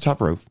jumping off the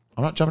top rope.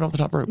 No,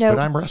 but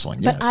I'm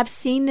wrestling. Yes. But I've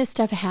seen this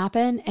stuff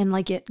happen, and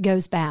it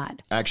goes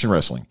bad. Action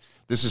wrestling.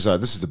 This is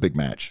the big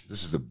match.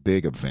 This is the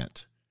big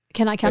event.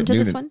 Can I come to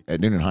this one at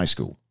Noonan High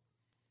School?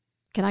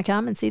 Can I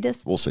come and see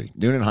this? We'll see.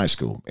 Noonan High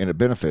School, and it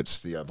benefits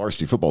the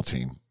varsity football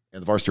team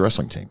and the varsity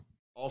wrestling team.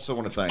 Also,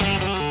 want to thank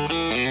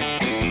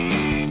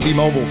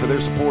T-Mobile for their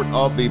support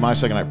of the My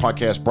Second Act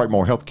podcast.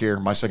 Brightmore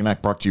Healthcare. My Second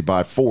Act brought to you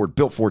by Ford.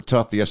 Built Ford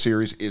Tough. The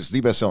F-Series is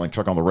the best-selling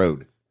truck on the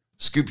road.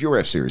 Scoop your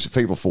F-Series at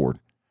Fayetteville Ford.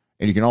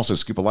 And you can also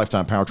scoop a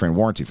lifetime powertrain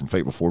warranty from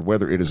Fayetteville Ford,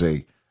 whether it is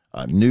a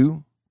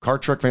new car,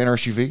 truck, van, or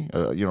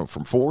SUV,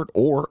 from Ford,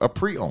 or a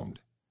pre-owned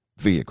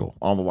vehicle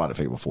on the lot at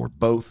Fayetteville Ford.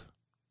 Both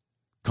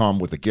come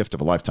with a gift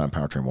of a lifetime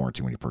powertrain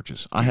warranty when you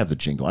purchase. I have the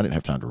jingle. I didn't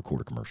have time to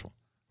record a commercial.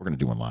 We're going to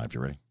do one live. You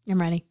ready? I'm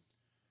ready.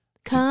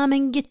 Come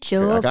and get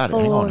your I got it.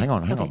 Ford. Hang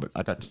on. Okay. But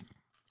I got.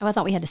 I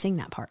thought we had to sing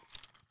that part.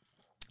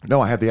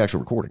 No, I have the actual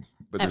recording,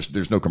 but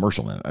there's no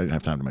commercial in it. I didn't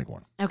have time to make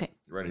one. Okay.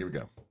 You ready? Here we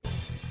go.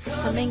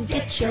 Come and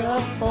get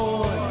your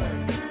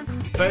Ford.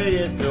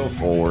 Fayetteville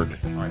Ford.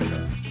 All right,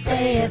 go.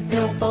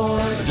 Fayetteville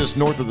Ford. Just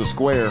north of the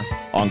square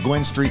on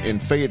Glen Street in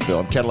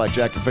Fayetteville. Cadillac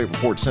Jack from Fayetteville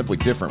Ford, simply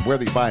different.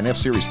 Whether you buy an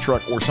F-Series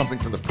truck or something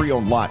from the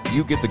pre-owned lot,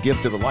 you get the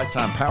gift of a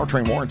lifetime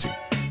powertrain warranty.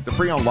 The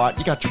pre-owned lot,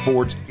 you got your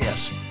Fords,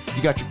 yes.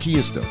 You got your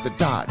Kia stuff, the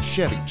Dodge,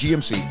 Chevy,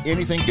 GMC,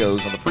 anything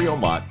goes on the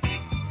pre-owned lot.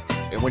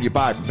 And when you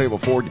buy from Fayetteville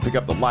Ford, you pick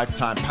up the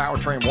lifetime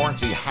powertrain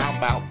warranty. How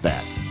about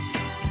that?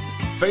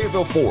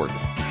 Fayetteville Ford,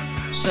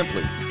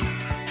 simply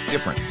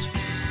different.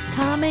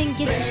 Come and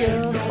get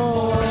your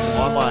Ford.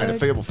 Online at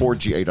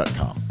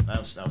FayettevilleFordGA.com. That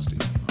was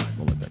decent. All right,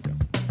 we'll let that go.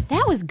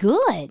 That was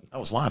good. That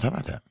was live. How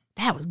about that?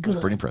 That was good.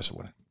 That's pretty impressive,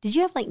 wasn't it? Did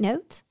you have like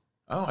notes?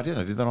 Oh, I did.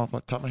 I did that off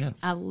the top of my head.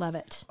 I love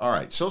it. All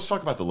right, so let's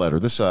talk about the letter.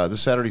 This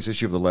Saturday's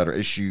issue of the letter,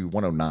 issue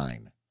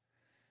 109,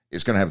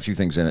 is going to have a few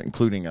things in it,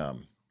 including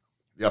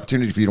the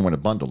opportunity for you to win a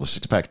bundle, the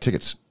 6-pack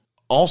tickets.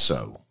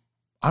 Also,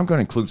 I'm going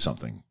to include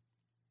something,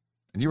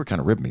 and you were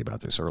kind of ribbing me about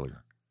this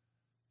earlier.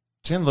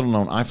 10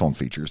 little-known iPhone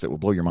features that will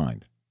blow your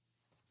mind.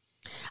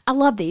 I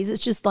love these.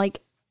 It's just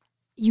like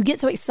you get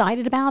so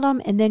excited about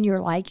them, and then you're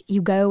like,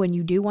 you go and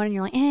you do one, and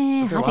you're like,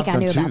 I think I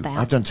knew about that.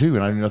 I've done 2,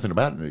 and I knew nothing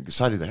about it, and it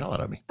excited the hell out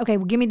of me. Okay,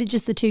 well, give me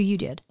just the 2 you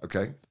did.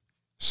 Okay.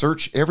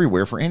 Search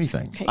everywhere for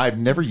anything. Okay. I've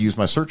never used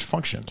my search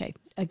function. Okay,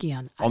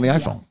 again. On the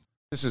iPhone.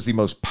 This is the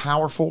most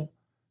powerful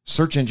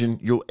search engine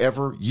you'll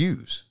ever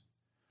use.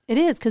 It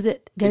is, because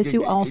it goes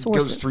through all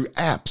sources. It goes through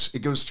apps. It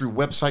goes through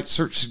website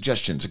search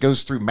suggestions. It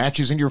goes through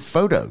matches in your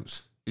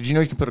photos. Did you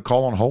know you can put a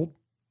call on hold?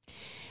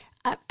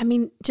 I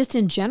mean, just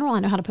in general,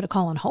 I know how to put a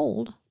call on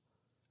hold.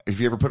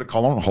 If you ever put a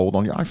call on hold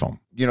on your iPhone,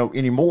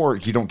 anymore,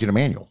 you don't get a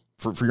manual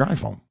for your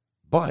iPhone.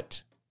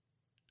 But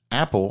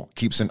Apple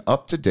keeps an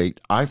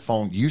up-to-date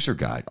iPhone user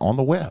guide on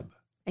the web.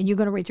 And you're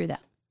going to read through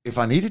that? If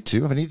I needed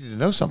to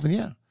know something,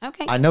 yeah.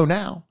 Okay. I know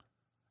now,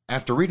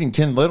 after reading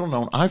 10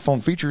 little-known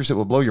iPhone features that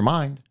will blow your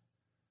mind,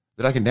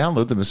 that I can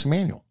download the missing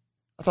manual.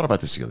 I thought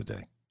about this the other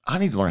day. I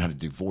need to learn how to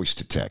do voice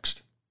to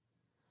text.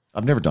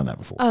 I've never done that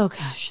before. Oh,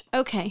 gosh.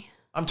 Okay.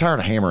 I'm tired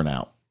of hammering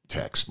out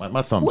text. My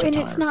thumbs are tired.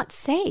 And it's not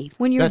safe.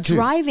 When you're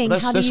driving, how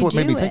do you do it? That's what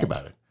made me think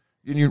about it.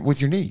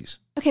 With your knees.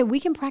 Okay, we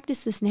can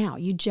practice this now.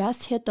 You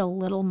just hit the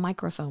little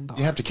microphone bar.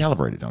 You have to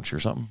calibrate it, don't you, or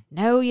something?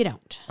 No, you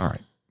don't. All right.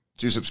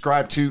 So you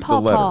subscribe to The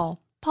Letter.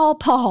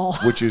 Paul.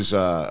 Which is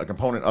a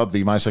component of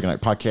the My Second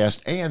Night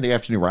podcast and the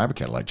Afternoon Ride with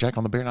Cadillac Jack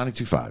on the Bear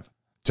 92.5.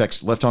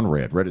 Text left on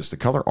red. Red is the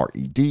color,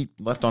 RED.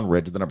 Left on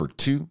red to the number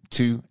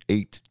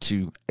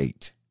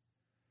 22828.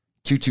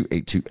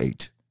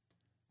 22828.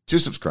 To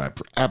subscribe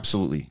for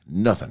absolutely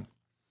nothing.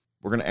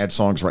 We're going to add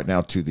songs right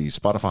now to the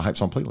Spotify Hype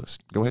Song playlist.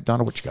 Go ahead,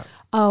 Donna, what you got?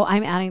 Oh,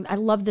 I'm adding. I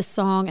love this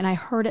song, and I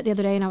heard it the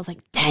other day, and I was like,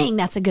 dang,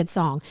 that's a good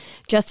song.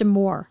 Justin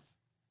Moore,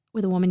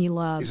 With a Woman You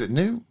Love. Is it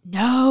new?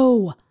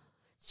 No.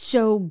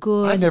 So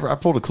good. I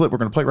pulled a clip. We're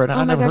going to play it right now.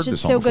 I never heard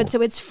this song so before. good.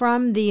 So it's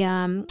from the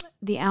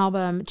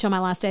album Till My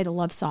Last Day, The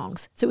Love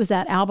Songs. So it was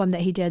that album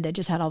that he did that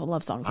just had all the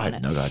love songs on it. I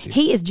had no idea.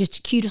 He is just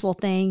the cutest little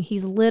thing.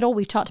 He's little.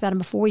 We've talked about him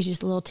before. He's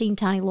just a little teeny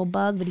tiny little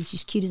bug, but he's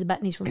just cute as a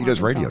button. He's from He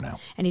does radio now.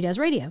 And he does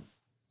radio.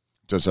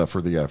 Does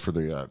for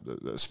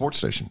the sports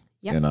station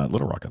in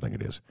Little Rock, I think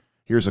it is.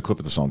 Here's a clip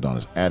of the song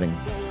Donna's adding.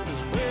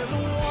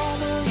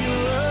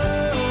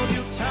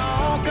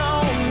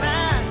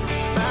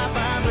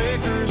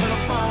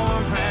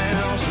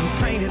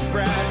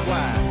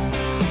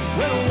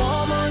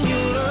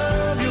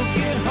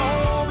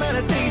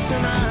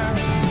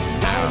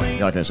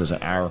 Like I says,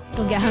 an hour.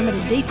 Gonna get home at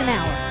a decent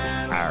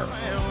hour.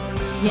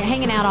 Yeah,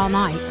 hanging out all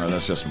night. All right,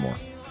 that's Justin Moore.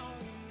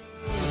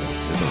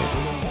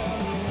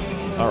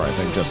 All right,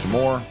 thank you, Justin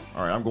Moore.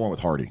 All right, I'm going with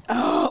Hardy.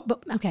 Oh,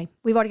 but okay,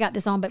 we've already got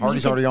this on. But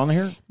Hardy's already on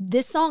here?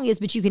 This song is,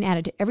 but you can add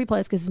it to every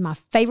playlist because it's my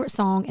favorite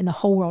song in the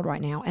whole world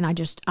right now. And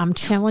I'm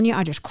telling you,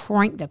 I just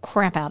cranked the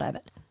crap out of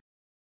it.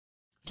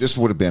 This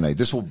will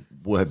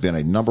have been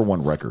a number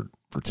one record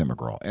for Tim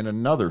McGraw and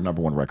another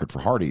number one record for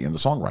Hardy in the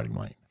songwriting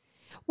lane.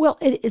 Well,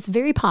 it's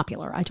very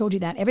popular. I told you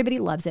that. Everybody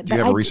loves it. Do you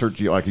have a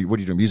research? What do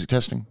you do? Music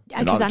testing?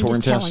 An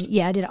auditorium test?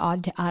 Yeah, I did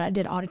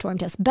an auditorium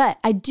test. But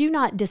I do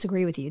not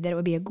disagree with you that it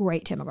would be a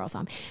great Tim McGraw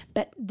song.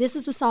 But this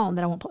is the song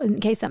that I want. In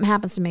case something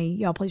happens to me,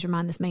 y'all please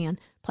remind this man.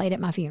 Play it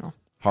at my funeral.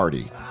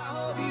 Hardy. I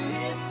hope you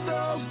hit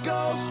those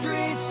gold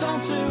streets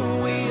on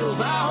 2 wheels.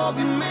 I hope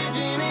your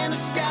mansion in the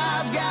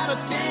sky's got a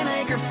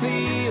 10-acre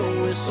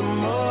field with some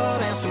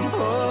mud and some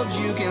hubs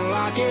you can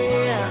lock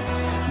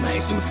in.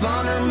 Make some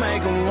thunder,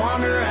 make them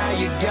wonder how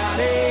you got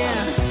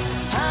in.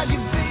 How'd you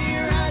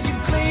beer, how'd you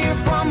clear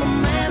from the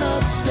man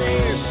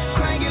upstairs?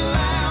 Crank it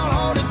loud,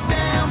 hold it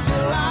down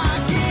till I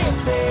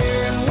get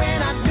there. And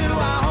when I do,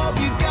 I hope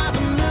you got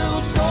some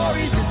new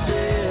stories to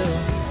tell.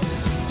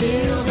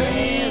 Till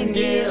then,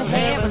 give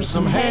heaven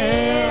some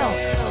hell.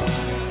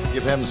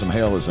 Give heaven some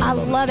hell is I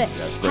love it.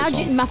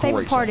 Yeah, my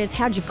favorite part is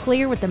how'd you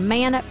clear with the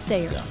man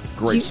upstairs? Yeah,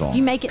 great song.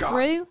 You make it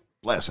through?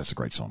 Bless, that's a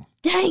great song.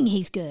 Dang,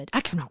 he's good.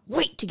 I cannot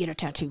wait to get a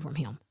tattoo from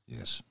him.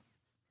 Yes.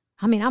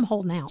 I mean, I'm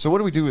holding out. So what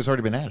do we do? It's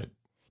already been added.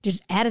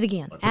 Just add it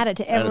again. Add it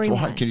to every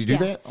one. Can you do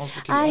that?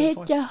 I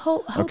hit the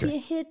hope you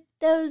hit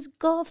those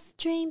Gulf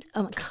Streams.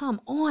 Oh,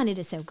 come on. It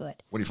is so good.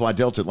 When you fly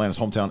Delta, Atlanta's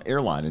hometown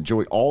airline,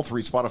 enjoy all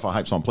 3 Spotify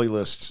Hype Song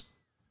playlists.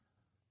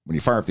 When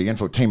you fire up the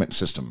infotainment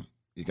system,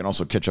 you can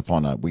also catch up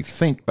on, we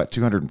think, about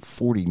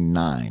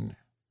 249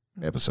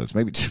 episodes,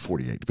 maybe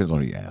 248, depends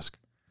on who you ask,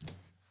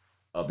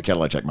 of the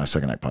Cadillac Jack My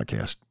Second Act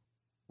podcast.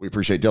 We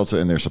appreciate Delta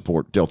and their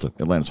support. Delta,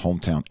 Atlanta's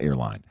hometown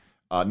airline.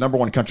 Number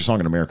 1 country song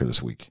in America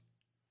this week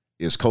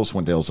is Cole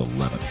Swindell's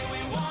 11.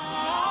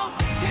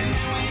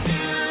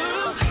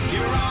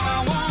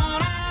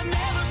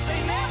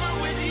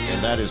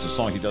 And that is the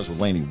song he does with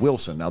Lainey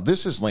Wilson. Now,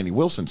 this is Lainey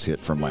Wilson's hit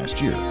from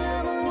last year.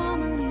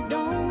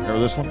 Remember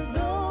this one?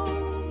 A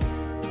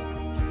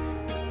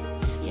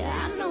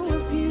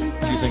Few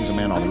Things a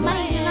Man Ought to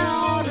Know.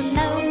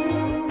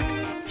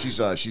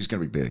 She's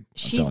going to be big.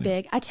 She's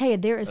big. I tell you,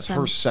 there is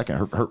her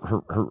second,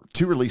 her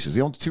 2 releases,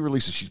 the only 2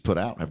 releases she's put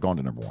out have gone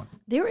to number 1.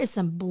 There is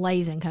some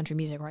blazing country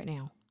music right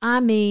now. I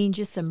mean,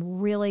 just some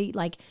really,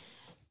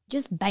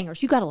 just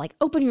bangers. You got to,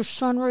 open your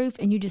sunroof,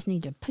 and you just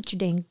need to put your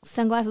dang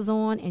sunglasses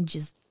on and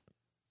just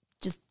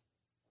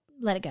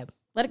let it go.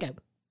 Let it go.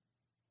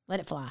 Let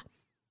it fly.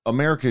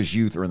 America's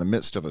youth are in the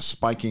midst of a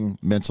spiking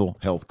mental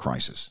health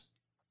crisis.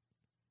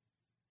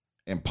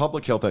 And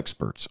public health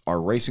experts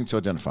are racing to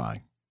identify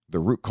the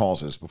root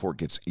causes before it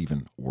gets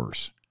even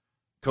worse.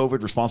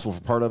 COVID responsible for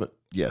part of it?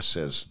 Yes,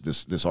 says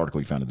this article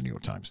you found in the New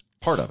York Times.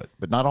 Part of it,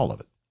 but not all of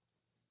it.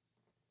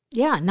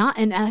 Yeah,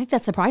 and I think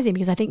that's surprising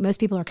because I think most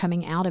people are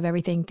coming out of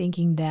everything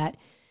thinking that,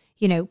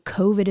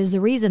 COVID is the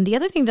reason. The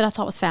other thing that I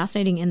thought was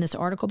fascinating in this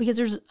article, because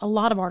there's a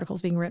lot of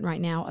articles being written right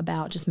now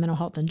about just mental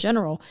health in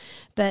general,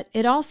 but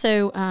it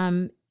also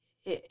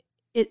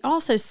it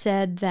also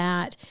said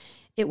that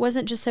it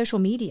wasn't just social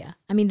media.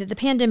 I mean, the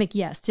pandemic,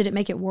 yes, did it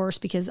make it worse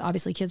because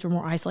obviously kids were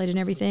more isolated and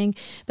everything.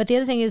 But the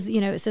other thing is,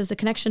 it says the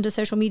connection to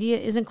social media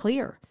isn't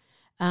clear.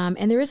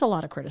 And there is a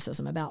lot of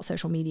criticism about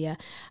social media.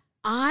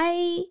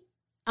 I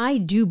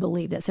do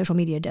believe that social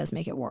media does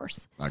make it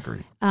worse. I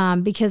agree.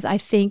 Because I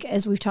think,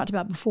 as we've talked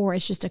about before,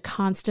 it's just a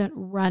constant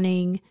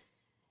running,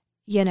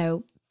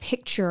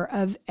 picture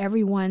of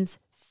everyone's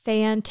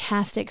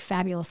fantastic,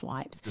 fabulous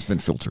lives. It's been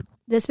filtered.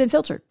 That's been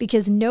filtered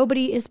because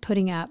nobody is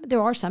putting up,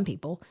 there are some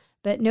people,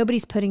 but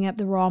nobody's putting up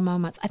the raw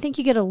moments. I think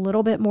you get a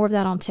little bit more of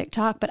that on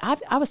TikTok, but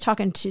I was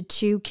talking to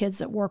 2 kids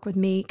that work with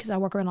me because I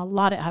work around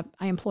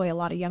I employ a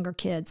lot of younger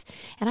kids,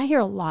 and I hear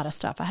a lot of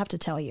stuff, I have to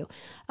tell you,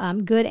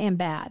 good and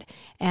bad.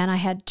 And I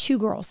had 2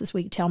 girls this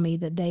week tell me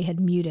that they had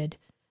muted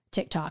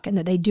TikTok and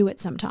that they do it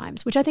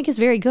sometimes, which I think is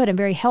very good and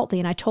very healthy.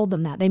 And I told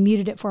them that. They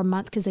muted it for a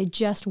month because they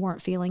just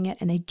weren't feeling it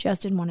and they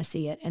just didn't want to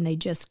see it and they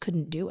just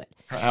couldn't do it.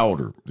 How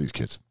old are these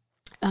kids?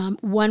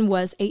 One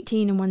was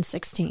 18 and one's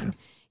 16. Okay.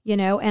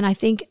 And I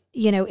think,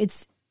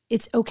 it's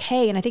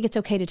okay. And I think it's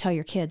okay to tell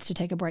your kids to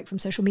take a break from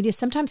social media.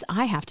 Sometimes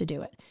I have to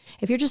do it.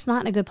 If you're just not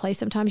in a good place,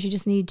 sometimes you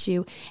just need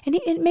to, and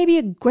it may be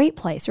a great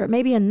place or it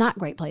may be a not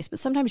great place, but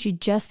sometimes you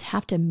just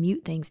have to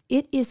mute things.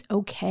 It is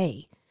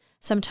okay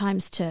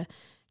sometimes to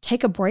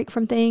take a break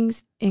from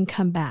things and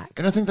come back.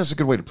 And I think that's a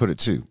good way to put it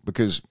too,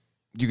 because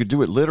you could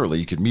do it literally.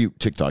 You could mute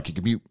TikTok, you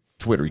could mute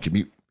Twitter, you could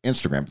mute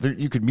Instagram.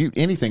 You could mute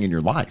anything in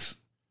your life.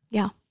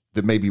 Yeah.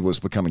 That maybe was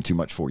becoming too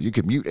much for you. You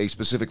could mute a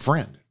specific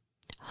friend.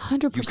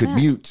 100%. You could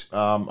mute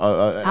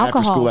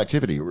after school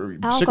activity or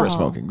cigarette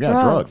smoking.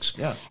 Yeah, drugs.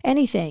 Yeah.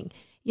 Anything,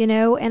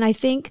 and I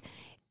think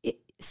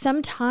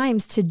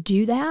sometimes to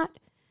do that,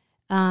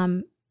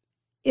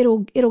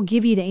 it'll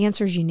give you the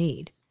answers you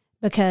need.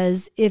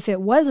 Because if it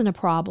wasn't a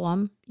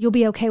problem, you'll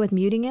be okay with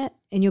muting it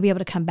and you'll be able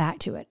to come back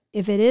to it.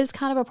 If it is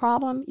kind of a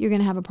problem, you're going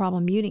to have a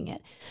problem muting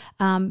it.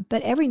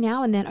 But every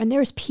now and then, and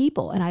there's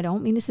people, and I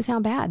don't mean this to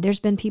sound bad, there's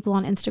been people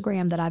on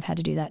Instagram that I've had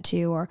to do that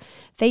too, or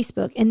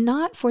Facebook, and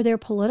not for their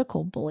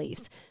political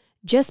beliefs.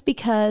 Just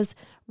because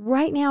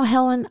right now,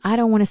 Helen, I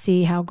don't want to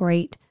see how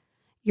great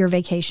your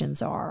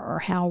vacations are or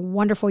how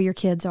wonderful your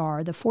kids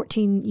are, the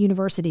 14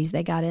 universities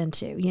they got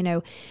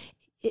into,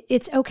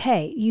 It's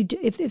okay.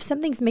 If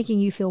something's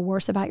making you feel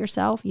worse about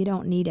yourself, you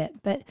don't need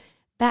it. But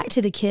back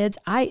to the kids,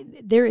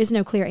 there is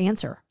no clear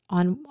answer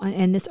on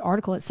in this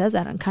article. It says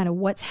that on kind of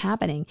what's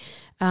happening.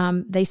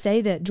 They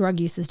say that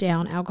drug use is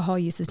down, alcohol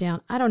use is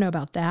down. I don't know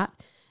about that.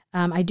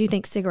 I do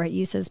think cigarette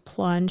use has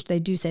plunged. They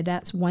do say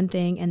that's one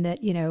thing, and that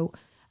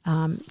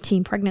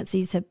teen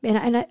pregnancies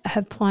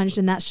have plunged,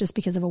 and that's just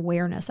because of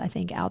awareness, I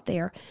think, out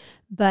there.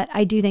 But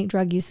I do think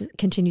drug use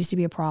continues to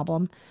be a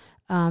problem.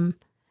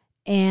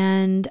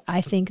 And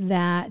I think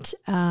that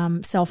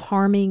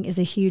self-harming is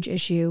a huge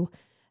issue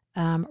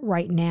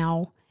right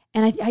now.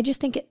 And I just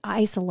think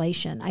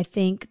isolation. I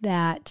think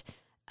that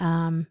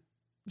you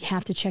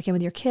have to check in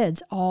with your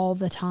kids all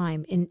the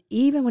time, and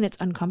even when it's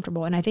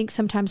uncomfortable. And I think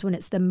sometimes when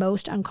it's the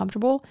most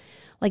uncomfortable,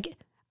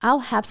 I'll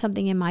have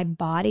something in my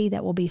body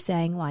that will be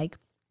saying,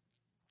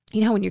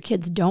 when your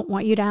kids don't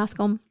want you to ask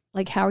them,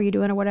 how are you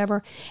doing or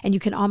whatever, and you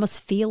can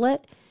almost feel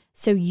it.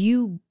 So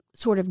you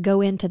sort of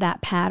go into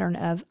that pattern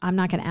of, I'm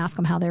not going to ask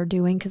them how they're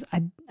doing because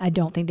I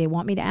don't think they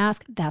want me to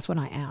ask. That's when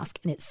I ask.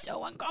 And it's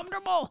so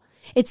uncomfortable.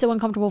 It's so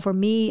uncomfortable for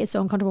me. It's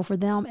so uncomfortable for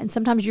them. And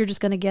sometimes you're just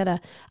going to get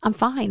I'm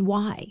fine.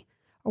 Why?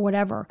 Or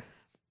whatever.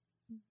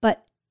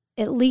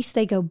 at least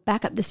they go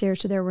back up the stairs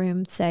to their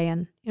room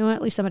saying, you know what,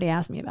 at least somebody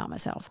asked me about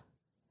myself,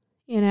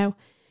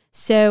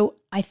 So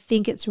I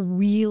think it's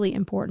really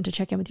important to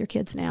check in with your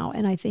kids now.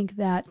 And I think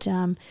that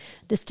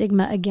the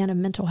stigma, again, of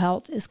mental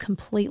health is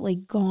completely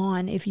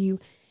gone. If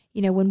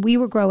when we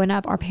were growing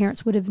up, our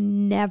parents would have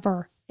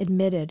never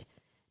admitted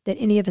that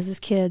any of us as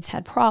kids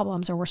had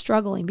problems or were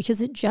struggling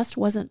because it just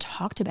wasn't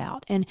talked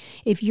about. And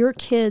if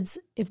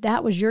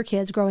that was your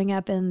kids growing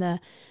up in the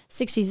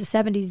 60s,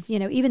 the 70s,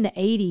 even the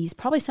 80s,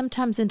 probably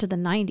sometimes into the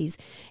 90s,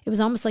 it was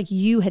almost like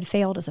you had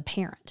failed as a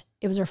parent.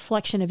 It was a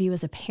reflection of you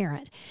as a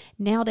parent.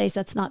 Nowadays,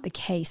 that's not the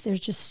case. There's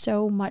just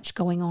so much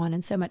going on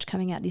and so much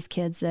coming at these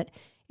kids that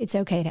it's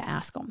okay to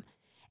ask them.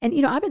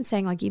 And, I've been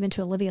saying, even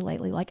to Olivia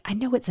lately, I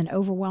know it's an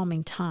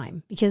overwhelming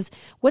time because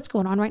what's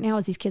going on right now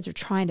is these kids are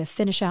trying to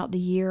finish out the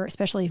year,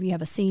 especially if you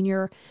have a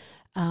senior.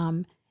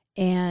 And,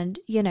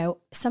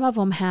 some of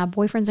them have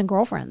boyfriends and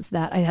girlfriends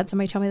that I had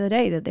somebody tell me the other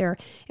day that they're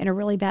in a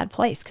really bad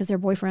place because their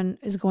boyfriend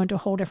is going to a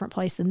whole different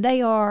place than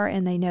they are.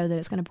 And they know that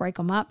it's going to break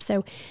them up.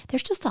 So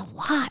there's just a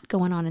lot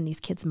going on in these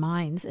kids'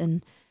 minds.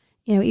 And,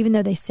 even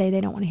though they say they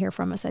don't want to hear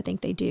from us, I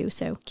think they do.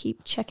 So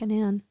keep checking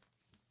in.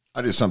 I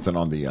did something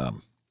on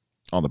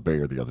the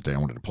Bayer the other day. I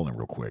wanted to pull in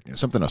real quick.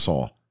 Something I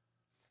saw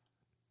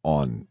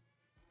on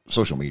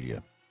social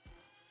media.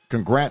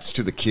 Congrats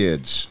to the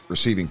kids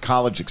receiving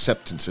college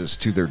acceptances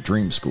to their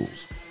dream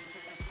schools.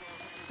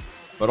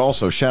 But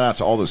also shout out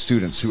to all those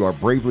students who are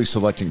bravely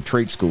selecting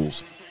trade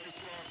schools,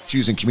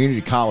 choosing community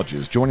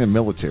colleges, joining the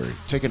military,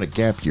 taking a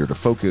gap year to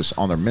focus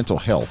on their mental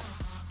health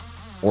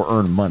or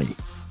earn money,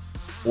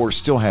 or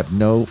still have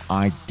no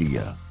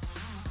idea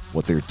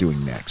what they're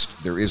doing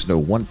next. There is no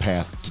one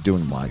path to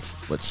doing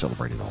life. Let's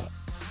celebrate it all.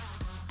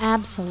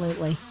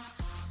 Absolutely.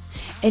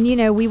 And,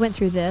 we went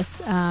through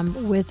this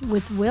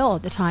with Will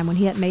at the time when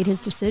he had made his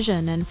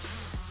decision. And,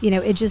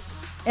 it just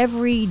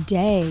every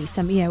day,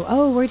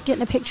 we're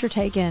getting a picture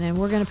taken and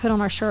we're going to put on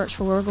our shirts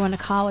for where we're going to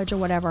college or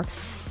whatever.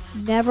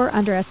 Never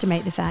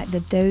underestimate the fact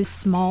that those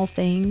small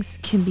things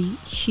can be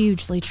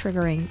hugely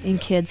triggering in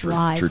kids'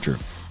 lives. True.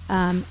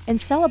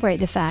 And celebrate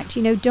the fact,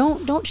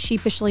 don't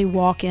sheepishly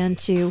walk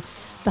into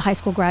the high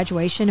school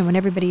graduation and when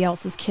everybody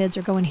else's kids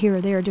are going here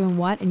or there doing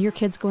what, and your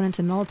kid's going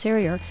into the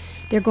military or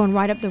they're going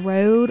right up the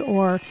road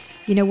or,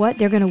 they're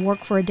going to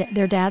work for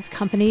their dad's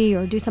company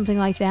or do something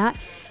like that.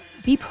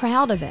 Be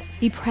proud of it.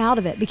 Be proud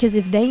of it because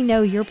if they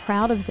know you're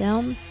proud of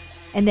them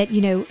and that,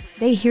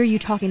 they hear you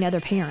talking to other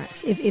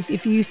parents.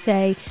 If you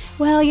say,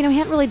 well, he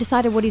hadn't really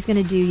decided what he's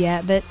going to do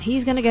yet, but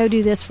he's going to go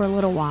do this for a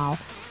little while,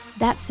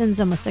 that sends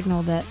them a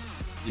signal that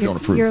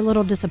you're a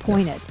little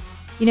disappointed.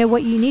 Yeah.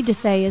 What you need to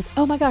say is,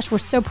 oh my gosh, we're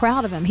so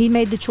proud of him. He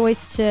made the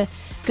choice to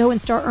go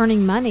and start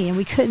earning money and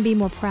we couldn't be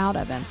more proud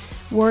of him.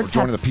 Words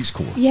joining the Peace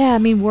Corps. Yeah,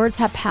 words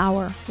have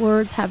power.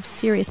 Words have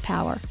serious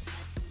power.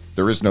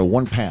 There is no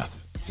one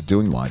path to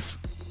doing life.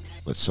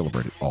 Let's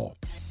celebrate it all.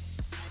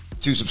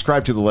 To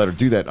subscribe to the letter,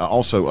 do that.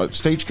 Also,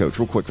 Stagecoach,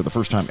 real quick, for the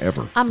first time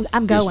ever. I'm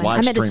going.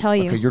 I meant to tell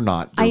you. Okay, you're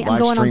not. I'm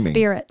going on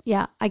Spirit.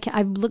 Yeah,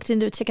 I looked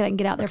into a ticket. I can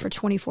get out there for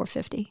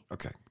 $24.50.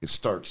 Okay, it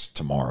starts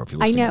tomorrow. If you're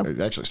listening, I know.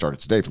 It actually started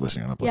today. If you're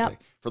listening on Upload Day,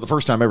 for the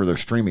first time ever, they're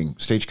streaming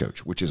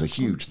Stagecoach, which is a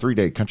huge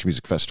 3-day country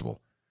music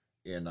festival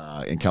in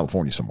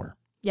California somewhere.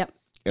 Yep.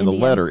 In the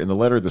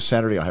letter this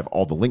Saturday, I have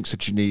all the links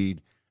that you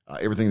need,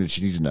 everything that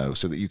you need to know,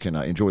 so that you can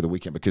enjoy the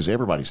weekend because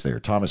everybody's there.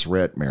 Thomas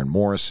Rhett, Maren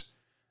Morris.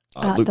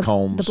 Luke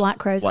Combs, the Black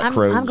Crows.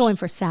 I'm going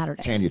for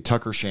Saturday. Tanya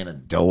Tucker,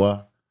 Shannon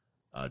Doa,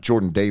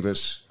 Jordan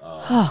Davis.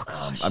 Oh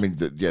gosh!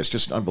 It's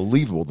just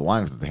unbelievable the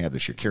lineup that they have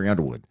this year. Carrie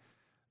Underwood,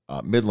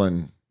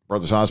 Midland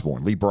Brothers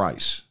Osborne, Lee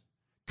Bryce,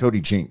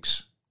 Cody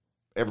Jinks,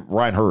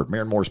 Ryan Hurd,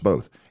 Maren Morris,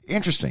 both.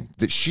 Interesting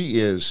that she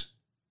is.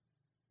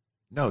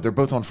 No, they're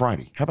both on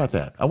Friday. How about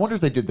that? I wonder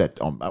if they did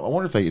that. I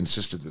wonder if they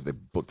insisted that they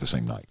booked the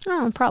same night.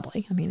 Oh,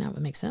 probably. That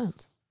would make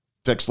sense.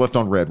 Text left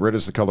on red. Red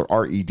is the color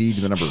RED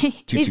to the number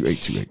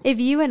 22828.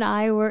 If you and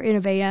I were in a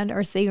band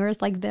or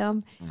singers like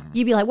them,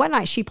 you'd be like, what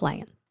night is she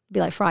playing? Be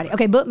like, Friday.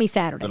 Okay, book me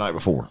Saturday. The night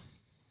before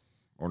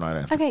or night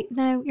after. Okay,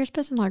 no, you're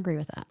supposed to not agree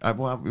with that.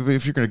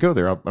 If you're going to go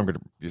there,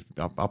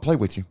 I'll play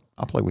with you.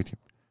 I'll play with you.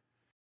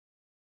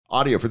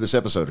 Audio for this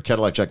episode of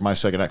Cadillac Jack, My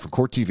Second Act from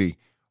Court TV,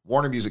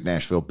 Warner Music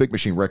Nashville, Big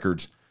Machine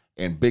Records,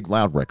 and Big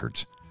Loud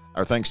Records.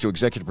 Our thanks to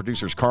executive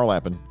producers Carl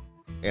Appen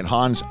and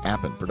Hans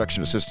Appen,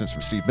 production assistants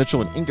from Steve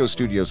Mitchell and Ingo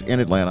Studios in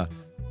Atlanta.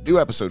 New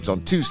episodes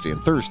on Tuesday and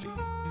Thursday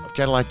of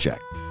Cadillac Jack,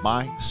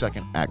 My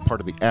Second Act,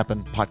 part of the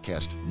Appen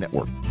Podcast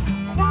Network.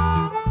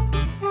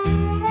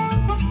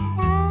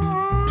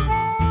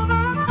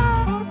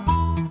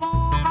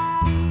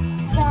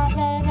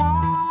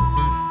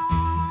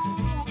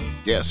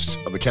 Guests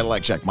of the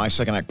Cadillac Jack, My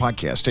Second Act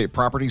podcast stay at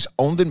properties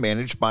owned and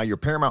managed by your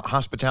Paramount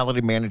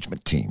Hospitality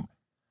Management team.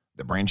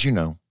 The brands you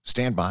know,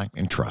 stand by,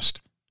 and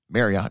trust.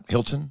 Marriott,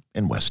 Hilton,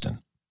 and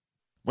Westin.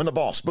 When the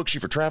boss books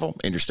you for travel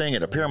and you're staying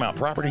at a Paramount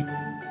property,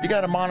 you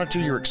got to monitor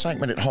your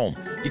excitement at home.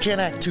 You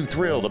can't act too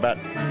thrilled about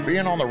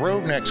being on the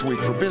road next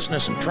week for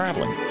business and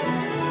traveling.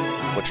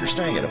 But you're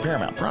staying at a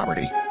Paramount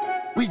property.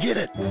 We get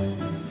it.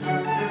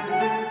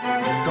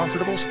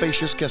 Comfortable,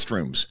 spacious guest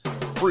rooms,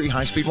 free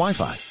high-speed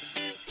Wi-Fi,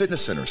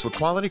 fitness centers with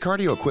quality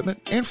cardio equipment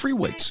and free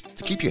weights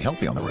to keep you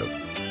healthy on the road,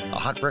 a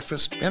hot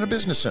breakfast, and a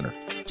business center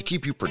to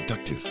keep you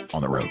productive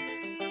on the road.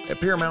 At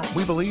Paramount,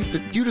 we believe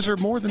that you deserve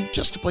more than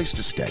just a place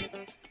to stay.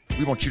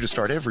 We want you to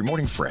start every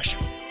morning fresh,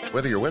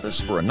 whether you're with us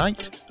for a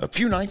night, a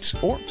few nights,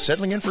 or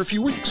settling in for a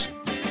few weeks.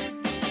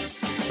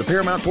 The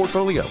Paramount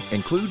portfolio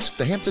includes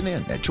the Hampton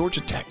Inn at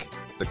Georgia Tech,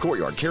 the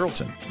Courtyard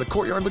Carrollton, the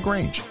Courtyard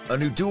LaGrange, a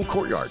new dual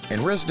courtyard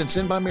and Residence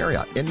Inn by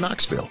Marriott in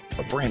Knoxville,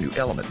 a brand new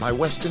Element by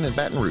Westin in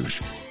Baton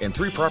Rouge, and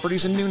 3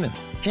 properties in Noonan,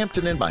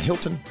 Hampton Inn by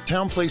Hilton,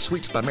 Town Place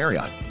Suites by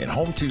Marriott, and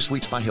Home 2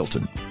 Suites by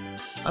Hilton.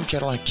 I'm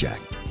Cadillac Jack,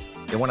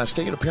 and when I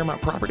stay at a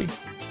Paramount property,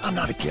 I'm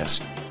not a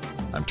guest.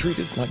 I'm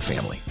treated like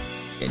family,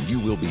 and you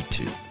will be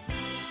too.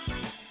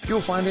 You'll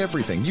find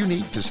everything you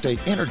need to stay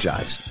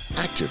energized,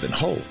 active, and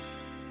whole.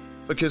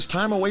 Because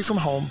time away from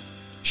home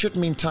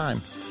shouldn't mean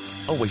time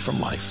away from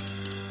life.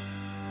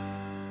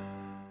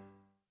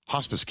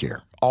 Hospice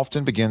care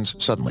often begins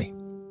suddenly.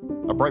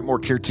 A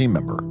Brightmoor Care team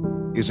member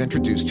is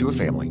introduced to a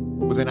family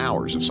within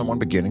hours of someone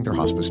beginning their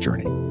hospice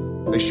journey.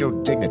 They show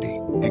dignity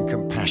and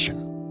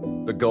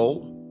compassion. The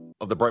goal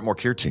of the Brightmoor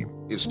Care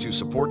team is to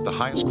support the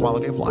highest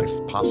quality of life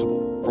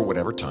possible for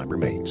whatever time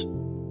remains.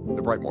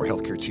 The Brightmoor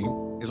Healthcare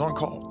team is on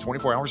call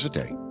 24 hours a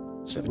day,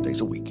 7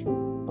 days a week.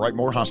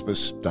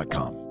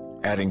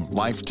 BrightmoorHospice.com, adding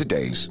life to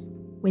days.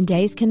 When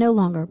days can no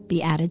longer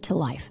be added to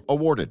life.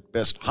 Awarded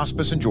Best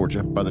Hospice in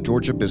Georgia by the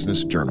Georgia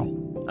Business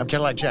Journal. I'm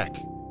Cadillac Jack,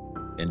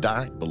 and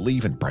I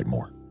believe in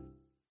Brightmoor.